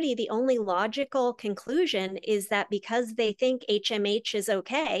mean, Judy, the only logical conclusion is that because they think HMH is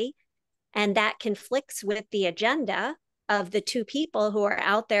okay, and that conflicts with the agenda of the 2 people who are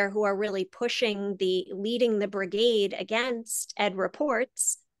out there who are really leading the brigade against Ed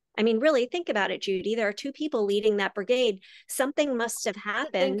Reports. I mean, really think about it, Judy. There are 2 people leading that brigade. Something must have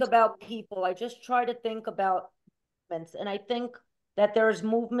happened. Think about people. I just try to think about movements. And I think that there's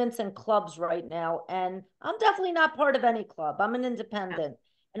movements and clubs right now. And I'm definitely not part of any club. I'm an independent.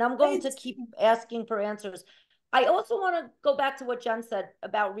 And I'm going to keep asking for answers. I also want to go back to what Jen said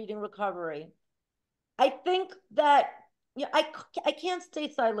about reading recovery. I think that, I can't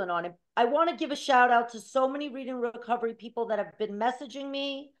stay silent on it. I want to give a shout out to so many reading recovery people that have been messaging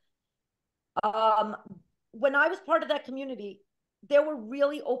me. When I was part of that community, there were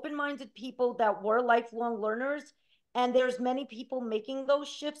really open-minded people that were lifelong learners. And there's many people making those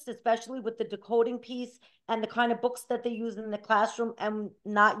shifts, especially with the decoding piece and the kind of books that they use in the classroom and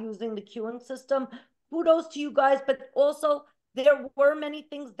not using the queuing system. Kudos to you guys, but also there were many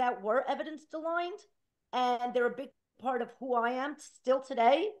things that were evidence aligned, and they're a big part of who I am still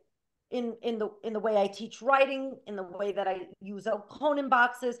today in the way I teach writing, in the way that I use Conan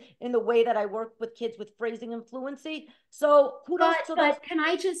boxes, in the way that I work with kids with phrasing and fluency. So kudos to those. But can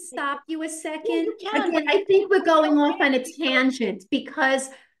I just stop you a Yeah, second? you can, Again, but I think we're going off on a tangent because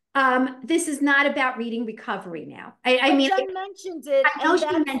this is not about reading recovery now. I mean, Jen mentioned it, I know and she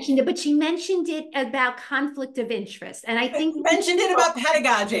that's mentioned it, but she mentioned it about conflict of interest. And I think I mentioned it about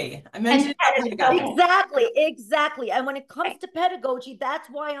pedagogy. I mentioned and it about pedagogy. exactly. And when it comes to pedagogy, that's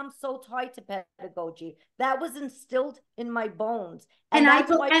why I'm so tied to pedagogy. That was instilled in my bones. And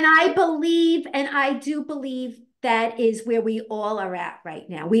that's why and I do believe that is where we all are at right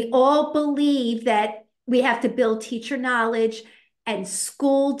now. We all believe that we have to build teacher knowledge and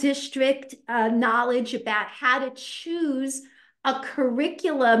school district knowledge about how to choose a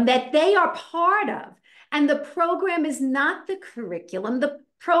curriculum that they are part of. And the program is not the curriculum. The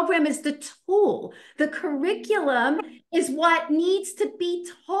program is the tool. The curriculum is what needs to be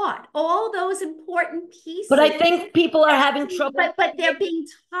taught. All those important but I pieces, think people are having trouble. but they're being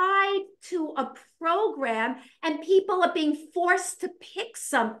tied to a program, and people are being forced to pick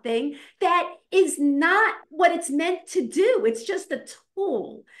something that is not what it's meant to do. It's just a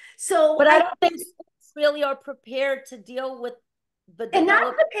tool. So But I don't think schools really are prepared to deal with the they're not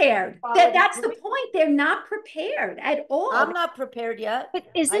development prepared. quality That's the curriculum. point. They're not prepared at all. I'm not prepared yet. But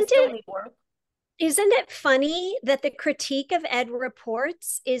I still need work. isn't it funny that the critique of ed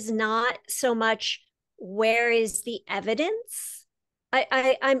reports is not so much where is the evidence?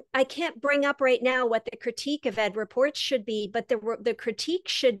 I can't bring up right now what the critique of ed reports should be, but the critique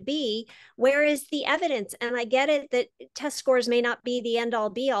should be where is the evidence? And I get it that test scores may not be the end all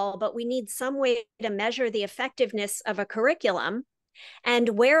be all, but we need some way to measure the effectiveness of a curriculum.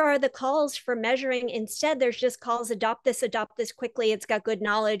 And where are the calls for measuring? Instead, there's just calls, adopt this quickly, it's got good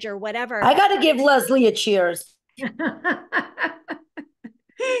knowledge or whatever. I got to give Leslie a cheers. Go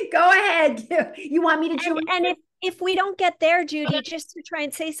ahead. You want me to join? And if we don't get there, Judy, just to try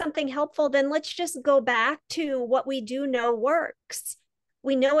and say something helpful, then let's just go back to what we do know works.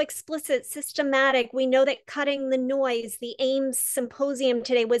 We know explicit, systematic. We know that cutting the noise, the AIMS symposium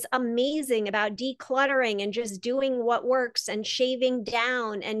today was amazing about decluttering and just doing what works and shaving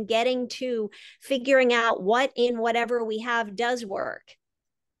down and getting to figuring out what in whatever we have does work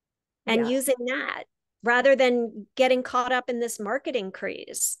and using that rather than getting caught up in this marketing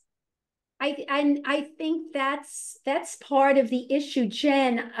craze. I think that's part of the issue.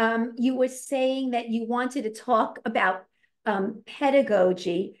 Jen, you were saying that you wanted to talk about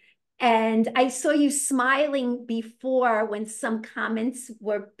pedagogy, and I saw you smiling before when some comments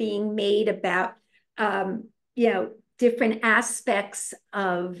were being made about different aspects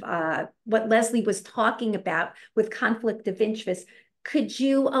of what Leslie was talking about with conflict of interest. Could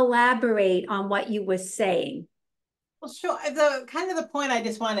you elaborate on what you were saying? Well, sure. The point I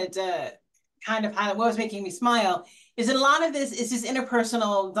just wanted to kind of highlight, what was making me smile, is that a lot of this is just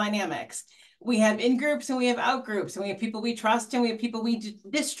interpersonal dynamics. We have in-groups and we have out-groups, and we have people we trust and we have people we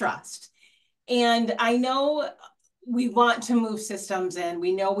distrust. And I know we want to move systems in.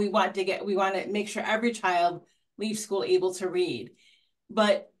 We know we want to make sure every child leaves school able to read.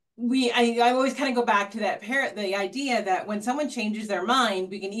 But I always kind of go back to the idea that when someone changes their mind,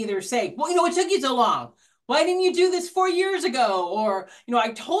 we can either say, well, it took you so long. Why didn't you do this 4 years ago? Or,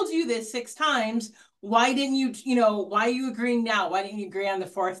 I told you this 6 times. Why didn't you, why are you agreeing now? Why didn't you agree on the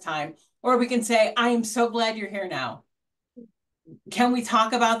 4th time? Or we can say, I am so glad you're here now. Can we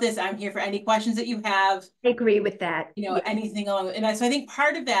talk about this? I'm here for any questions that you have. I agree with that. Anything along. And so I think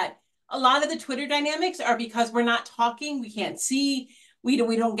part of that, a lot of the Twitter dynamics are because we're not talking, we can't see, we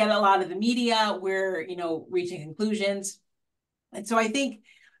don't get a lot of the media, we're, reaching conclusions. And so I think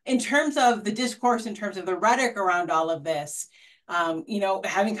in terms of the discourse, in terms of the rhetoric around all of this,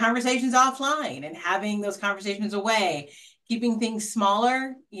 having conversations offline and having those conversations away, keeping things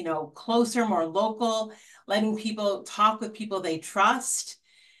smaller, closer, more local, letting people talk with people they trust,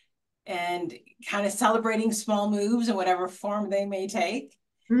 and kind of celebrating small moves in whatever form they may take.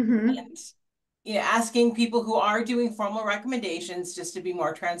 Mm-hmm. And asking people who are doing formal recommendations just to be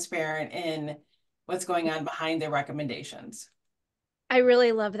more transparent in what's going on behind their recommendations. I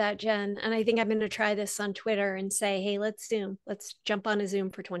really love that, Jen. And I think I'm going to try this on Twitter and say, hey, let's Zoom. Let's jump on a Zoom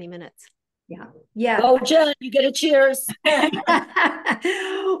for 20 minutes. Yeah. Yeah. Go, Jen, you get a cheers.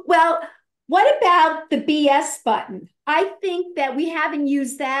 Well, what about the BS button? I think that we haven't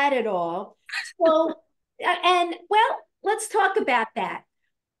used that at all. So, and well, let's talk about that.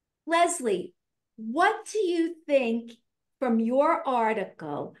 Leslie, what do you think from your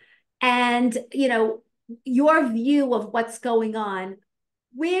article and, your view of what's going on?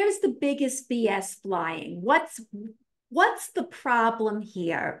 Where's the biggest BS flying? What's the problem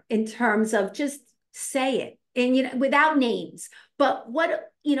here in terms of just say it and without names, but what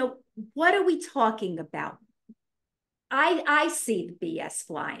are we talking about? I see the BS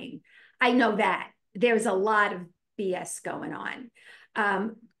flying. I know that there's a lot of BS going on.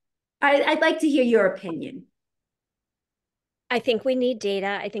 I'd like to hear your opinion. I think we need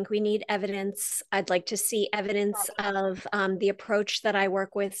data. I think we need evidence. I'd like to see evidence of the approach that I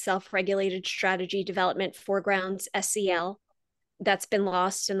work with, self-regulated strategy development, foregrounds, SEL. That's been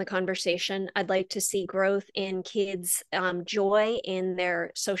lost in the conversation. I'd like to see growth in kids' joy in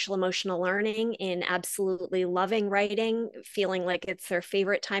their social emotional learning, in absolutely loving writing, feeling like it's their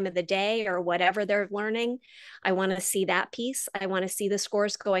favorite time of the day or whatever they're learning. I want to see that piece. I want to see the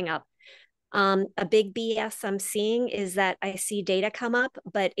scores going up. A big BS I'm seeing is that I see data come up,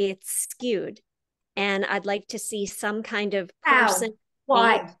 but it's skewed. And I'd like to see some kind of person.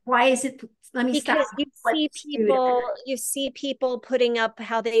 Why? Why is it? Let me stop. Because you see people putting up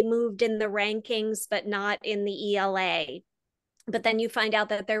how they moved in the rankings, but not in the ELA. But then you find out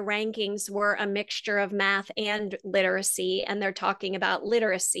that their rankings were a mixture of math and literacy, and they're talking about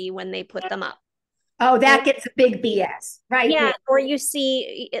literacy when they put them up. Oh, that gets a big BS, right? Yeah, or you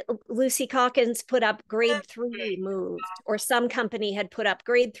see Lucy Calkins put up grade 3 moved, or some company had put up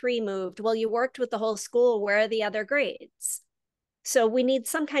grade 3 moved. Well, you worked with the whole school. Where are the other grades? So we need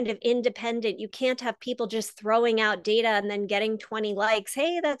some kind of independent. You can't have people just throwing out data and then getting 20 likes.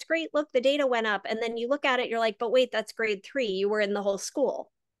 Hey, that's great. Look, the data went up. And then you look at it, you're like, but wait, that's grade 3. You were in the whole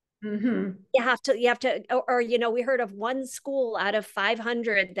school. Mm-hmm. You have to, or we heard of one school out of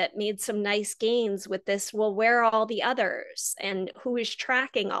 500 that made some nice gains with this. Well, where are all the others? And who is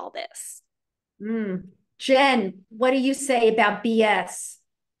tracking all this? Jen, what do you say about BS?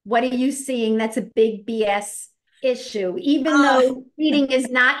 What are you seeing that's a big BS issue? Even though reading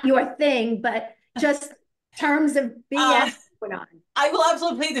is not your thing, but just terms of BS going on. I will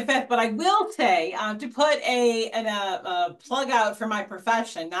absolutely plead the fifth, but I will say to put a plug out for my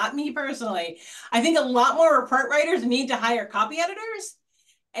profession, not me personally. I think a lot more report writers need to hire copy editors,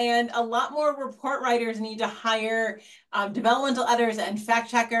 and a lot more report writers need to hire developmental editors and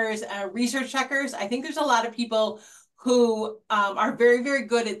fact checkers, research checkers. I think there's a lot of people who are very, very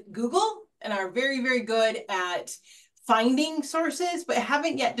good at Google and are very, very good at finding sources, but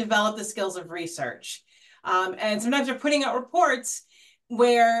haven't yet developed the skills of research. And sometimes they're putting out reports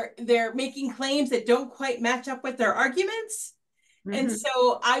where they're making claims that don't quite match up with their arguments. And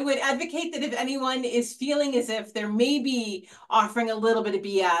so I would advocate that if anyone is feeling as if they're maybe offering a little bit of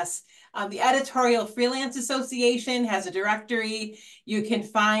BS, the Editorial Freelance Association has a directory. You can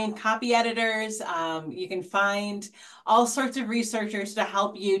find copy editors. You can find all sorts of researchers to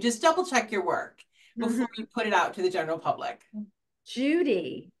help you just double check your work before you put it out to the general public.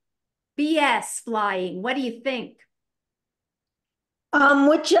 Judy, BS flying. What do you think?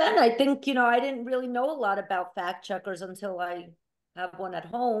 With Jen, I think, I didn't really know a lot about fact checkers until I have one at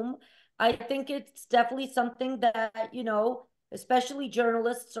home. I think it's definitely something that, especially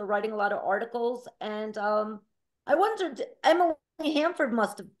journalists are writing a lot of articles. And I wondered, Emily Hanford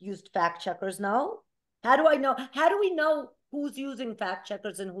must have used fact checkers, no? How do we know who's using fact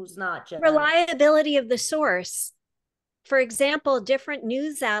checkers and who's not, Jen? Reliability of the source. For example, different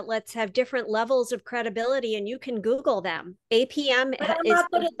news outlets have different levels of credibility, and you can Google them. APM is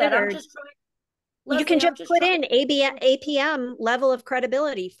considered. You can just put in APM level of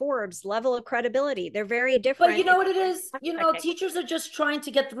credibility, Forbes level of credibility. They're very different. But you know what it is? Teachers are just trying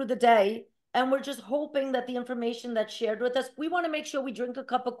to get through the day, and we're just hoping that the information that's shared with us, we want to make sure we drink a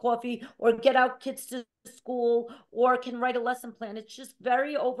cup of coffee or get our kids to school or can write a lesson plan. It's just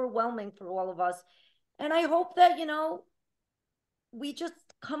very overwhelming for all of us. And I hope that, we just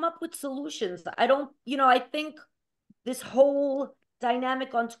come up with solutions. I think this whole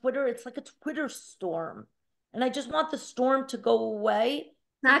dynamic on Twitter, it's like a Twitter storm. And I just want the storm to go away.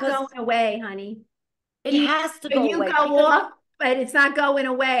 It's not going away, honey. It has to go away. You go off, but it's not going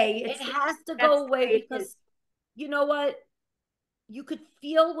away. It has to go away because you know what? You could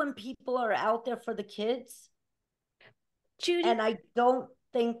feel when people are out there for the kids. Judy, and I don't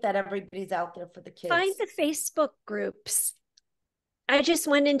think that everybody's out there for the kids. Find the Facebook groups. I just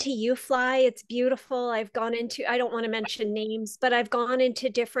went into UFly. It's beautiful. I've gone into, I don't want to mention names, but I've gone into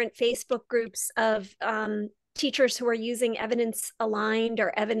different Facebook groups of teachers who are using evidence aligned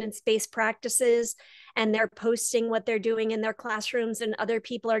or evidence-based practices, and they're posting what they're doing in their classrooms, and other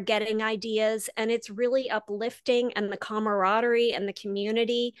people are getting ideas. And it's really uplifting, and the camaraderie and the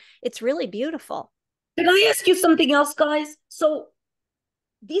community. It's really beautiful. Can I ask you something else, guys? So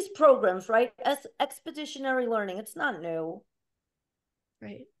these programs, right? As expeditionary learning, it's not new.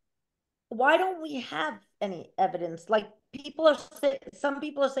 Right. Why don't we have any evidence? Like some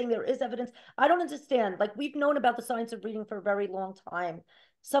people are saying there is evidence. I don't understand. Like, we've known about the science of reading for a very long time.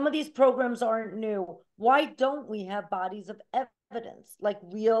 Some of these programs aren't new. Why don't we have bodies of evidence, like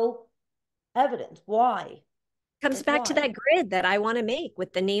real evidence? Why? Comes Like, back to why? that grid that I want to make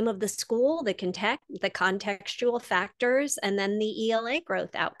with the name of the school, the contextual factors, and then the ELA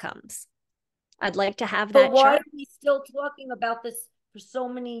growth outcomes. I'd like to have But that why chart. are we still talking about this for so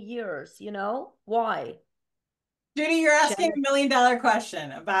many years? Why? Judy, you're asking $1 million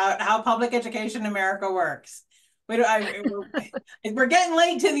question about how public education in America works. We're getting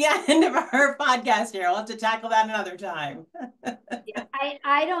late to the end of our podcast here. I'll have to tackle that another time.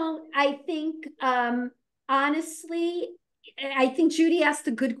 I think honestly, I think Judy asked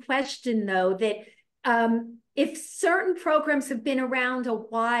a good question though, that if certain programs have been around a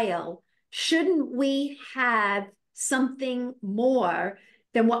while, shouldn't we have something more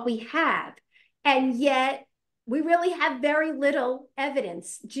than what we have? And yet we really have very little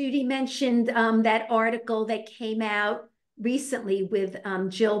evidence. Judy mentioned that article that came out recently with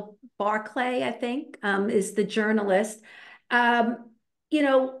Jill Barclay, I think, is the journalist. You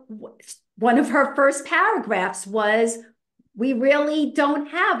know, one of her first paragraphs was, we really don't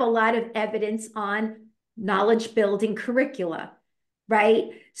have a lot of evidence on knowledge building curricula, right?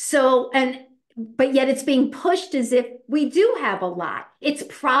 So, but yet it's being pushed as if we do have a lot. It's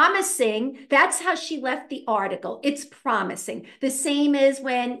promising. That's how she left the article. It's promising. The same as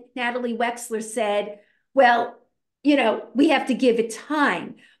when Natalie Wexler said, well, we have to give it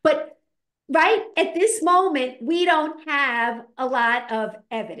time. But right at this moment, we don't have a lot of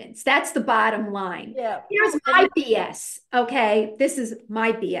evidence. That's the bottom line. Yeah. Here's my BS. Okay. This is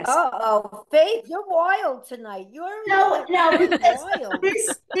my BS. Uh-oh, Faith, you're wild tonight. No, wild.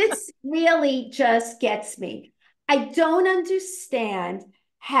 this really just gets me. I don't understand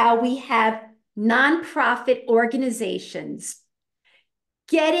how we have nonprofit organizations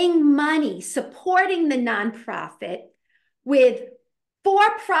getting money, supporting the nonprofit with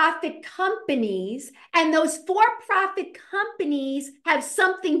for-profit companies, and those for-profit companies have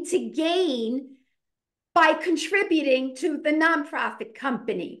something to gain by contributing to the nonprofit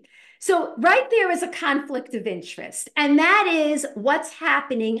company. So right there is a conflict of interest, and that is what's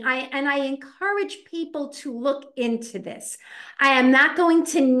happening. I encourage people to look into this. I am not going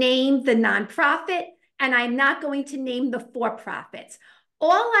to name the nonprofit, and I'm not going to name the for-profits.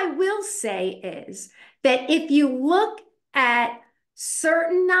 All I will say is that if you look at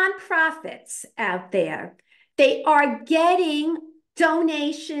certain nonprofits out there, they are getting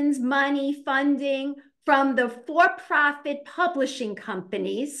donations, money, funding from the for-profit publishing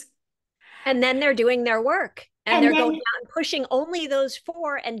companies. And then they're doing their work, and they're going out and pushing only those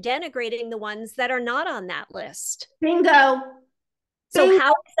four and denigrating the ones that are not on that list. Bingo. So how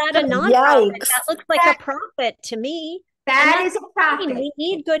is that a nonprofit? That looks like a profit to me. That is a profit. We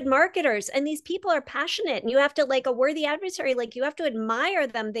need good marketers, and these people are passionate, and you have to, like a worthy adversary, like you have to admire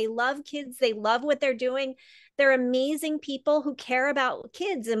them. They love kids. They love what they're doing. They're amazing people who care about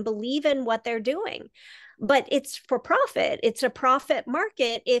kids and believe in what they're doing. But it's for profit. It's a profit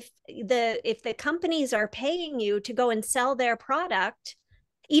market. If the companies are paying you to go and sell their product,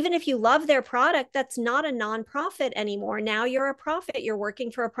 even if you love their product, that's not a nonprofit anymore. Now you're a profit. You're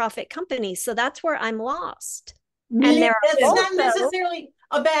working for a profit company. So that's where I'm lost. And that's not necessarily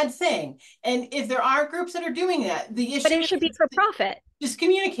a bad thing. And if there are groups that are doing that, the issue, but it should be for profit. Just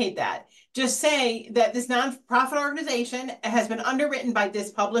communicate that. Just say that this nonprofit organization has been underwritten by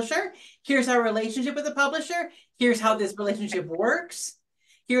this publisher. Here's our relationship with the publisher. Here's how this relationship works.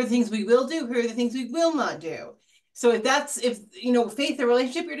 Here are the things we will do. Here are the things we will not do. So Faith, the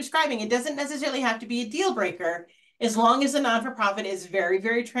relationship you're describing, it doesn't necessarily have to be a deal breaker, as long as the non-for-profit is very,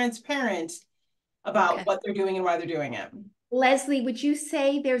 very transparent about what they're doing and why they're doing it. Leslie, would you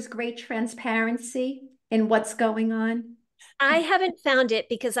say there's great transparency in what's going on? I haven't found it,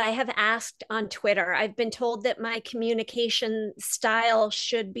 because I have asked on Twitter. I've been told that my communication style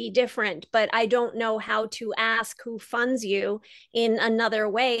should be different, but I don't know how to ask who funds you in another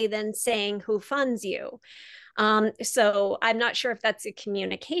way than saying who funds you. So I'm not sure if that's a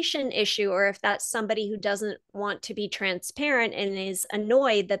communication issue or if that's somebody who doesn't want to be transparent and is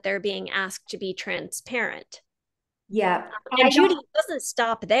annoyed that they're being asked to be transparent. Yeah. And Judy, it doesn't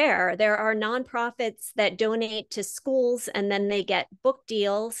stop there. There are nonprofits that donate to schools and then they get book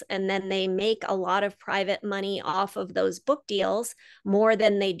deals and then they make a lot of private money off of those book deals, more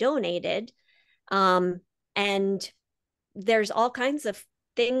than they donated. And there's all kinds of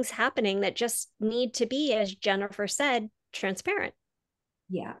things happening that just need to be, as Jennifer said, transparent.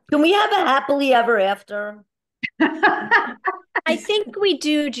 Yeah. Can we have a happily ever after? I think we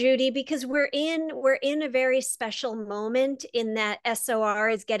do, Judy, because we're in a very special moment in that SOR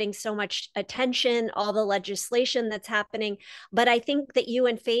is getting so much attention, all the legislation that's happening. But I think that you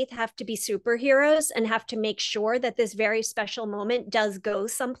and Faith have to be superheroes and have to make sure that this very special moment does go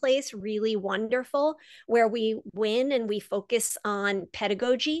someplace really wonderful where we win and we focus on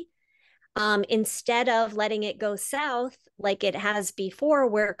pedagogy. Instead of letting it go south like it has before,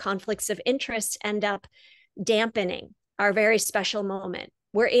 where conflicts of interest end up dampening our very special moment.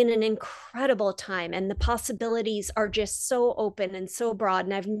 We're in an incredible time and the possibilities are just so open and so broad,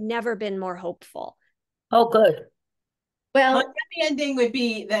 and I've never been more hopeful. Oh, good. Well, my happy ending would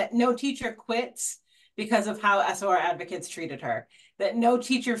be that no teacher quits because of how SOR advocates treated her, that no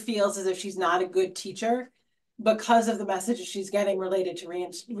teacher feels as if she's not a good teacher because of the messages she's getting related to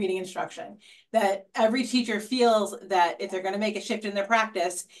reading instruction, that every teacher feels that if they're going to make a shift in their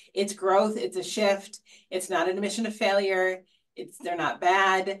practice, it's growth, it's a shift, it's not an admission of failure, they're not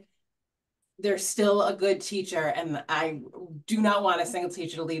bad, they're still a good teacher, and I do not want a single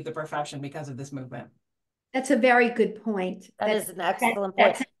teacher to leave the profession because of this movement. that's a very good point. That is an excellent point.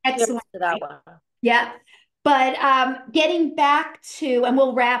 That's an excellent to that one. Yeah. But getting back to, and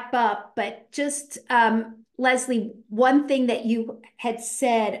we'll wrap up, but just Leslie, one thing that you had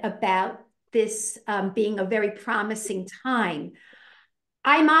said about this being a very promising time,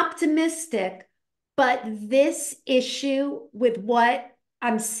 I'm optimistic, but this issue with what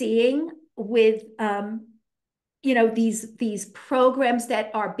I'm seeing with these programs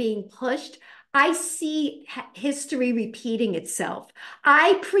that are being pushed, I see history repeating itself.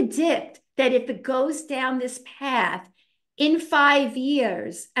 I predict that if it goes down this path in 5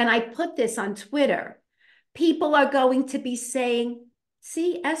 years, and I put this on Twitter, people are going to be saying,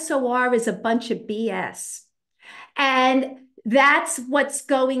 see, SOR is a bunch of BS. And that's what's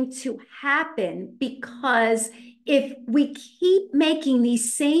going to happen, because if we keep making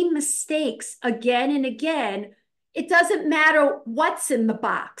these same mistakes again and again, it doesn't matter what's in the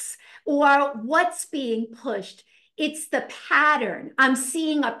box or what's being pushed. It's the pattern. I'm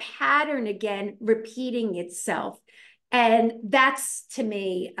seeing a pattern again repeating itself. And that's, to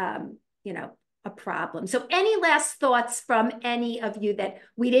me, a problem. So any last thoughts from any of you that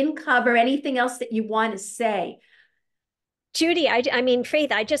we didn't cover? Anything else that you want to say? Judy, I mean,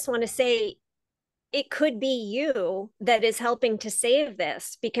 Faith, I just want to say it could be you that is helping to save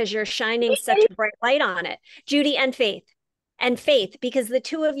this because you're shining such a bright light on it. Judy and Faith, because the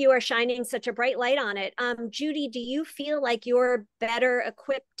two of you are shining such a bright light on it. Judy, do you feel like you're better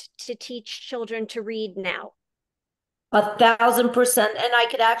equipped to teach children to read now? 1,000%. And I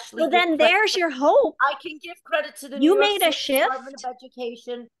could actually. Well, then there's your hope. I can give credit to the You New York made a City Department shift. of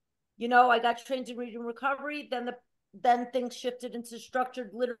Education. You know, I got trained in reading recovery. Then things shifted into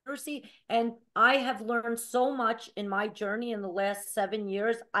structured literacy. And I have learned so much in my journey in the last 7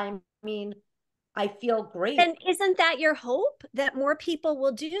 years. I mean, I feel great. And isn't that your hope that more people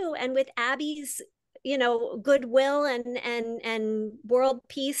will do? And with Abby's, goodwill and world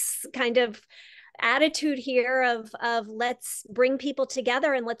peace kind of attitude here of let's bring people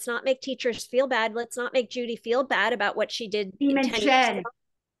together and let's not make teachers feel bad. Let's not make Judy feel bad about what she did. You meant Jen.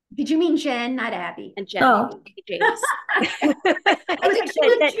 Did you mean Jen, not Abby? And Jen. Oh. James.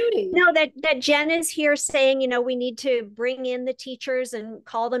 that Jen is here saying, we need to bring in the teachers and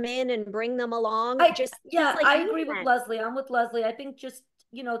call them in and bring them along. I agree with Leslie. I'm with Leslie. I think just,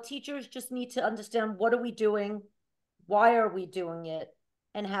 teachers just need to understand, what are we doing? Why are we doing it?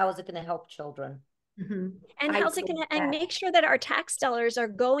 And how is it going to help children? Mm-hmm. And how's it going to, and make sure that our tax dollars are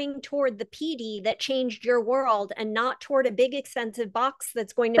going toward the PD that changed your world and not toward a big expensive box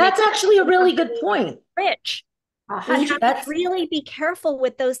that's going to that's actually a really good point. Rich. We have to really be careful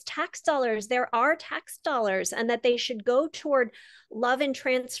with those tax dollars. There are tax dollars, and that they should go toward love and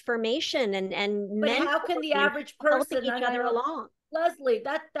transformation and but how can the average person helping each other along? Leslie,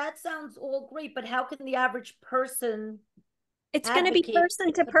 that sounds all great, but how can the average person? It's going to be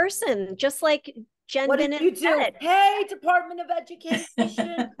person to person, just like Jen What Binis did you do? said. Hey, Department of Education,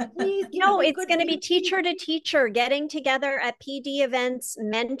 please give No, it's going to be teacher to teacher, getting together at PD events,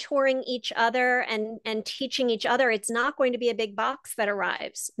 mentoring each other and teaching each other. It's not going to be a big box that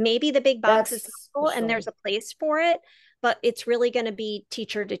arrives. Maybe the big box is helpful and there's a place for it, but it's really going to be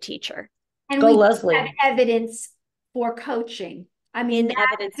teacher to teacher. And we have evidence for coaching. I mean,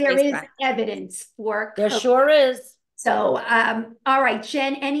 there is evidence for coaching. There sure is. So, all right,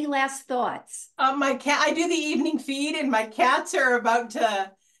 Jen, any last thoughts? My cat, I do the evening feed and my cats are about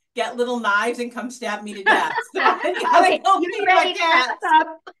to get little knives and come stab me to death. So all right, you're ready to wrap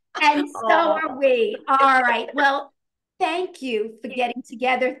up, and so are we. All right, well, thank you for getting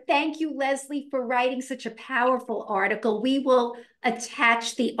together. Thank you, Leslie, for writing such a powerful article. We will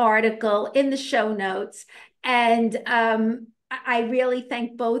attach the article in the show notes. And I really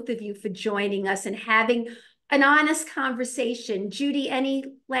thank both of you for joining us and having an honest conversation. Judy, any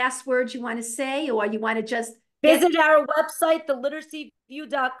last words you want to say, or you want to just visit our website,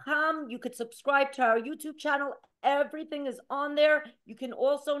 theliteracyview.com. You could subscribe to our YouTube channel. Everything is on there. You can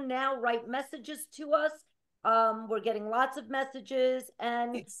also now write messages to us. We're getting lots of messages,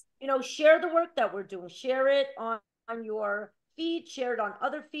 and share the work that we're doing. Share it on your feed, share it on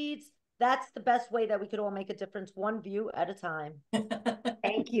other feeds. That's the best way that we could all make a difference, one view at a time.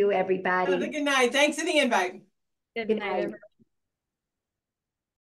 Thank you, everybody. Have a good night. Thanks for the invite. Good night.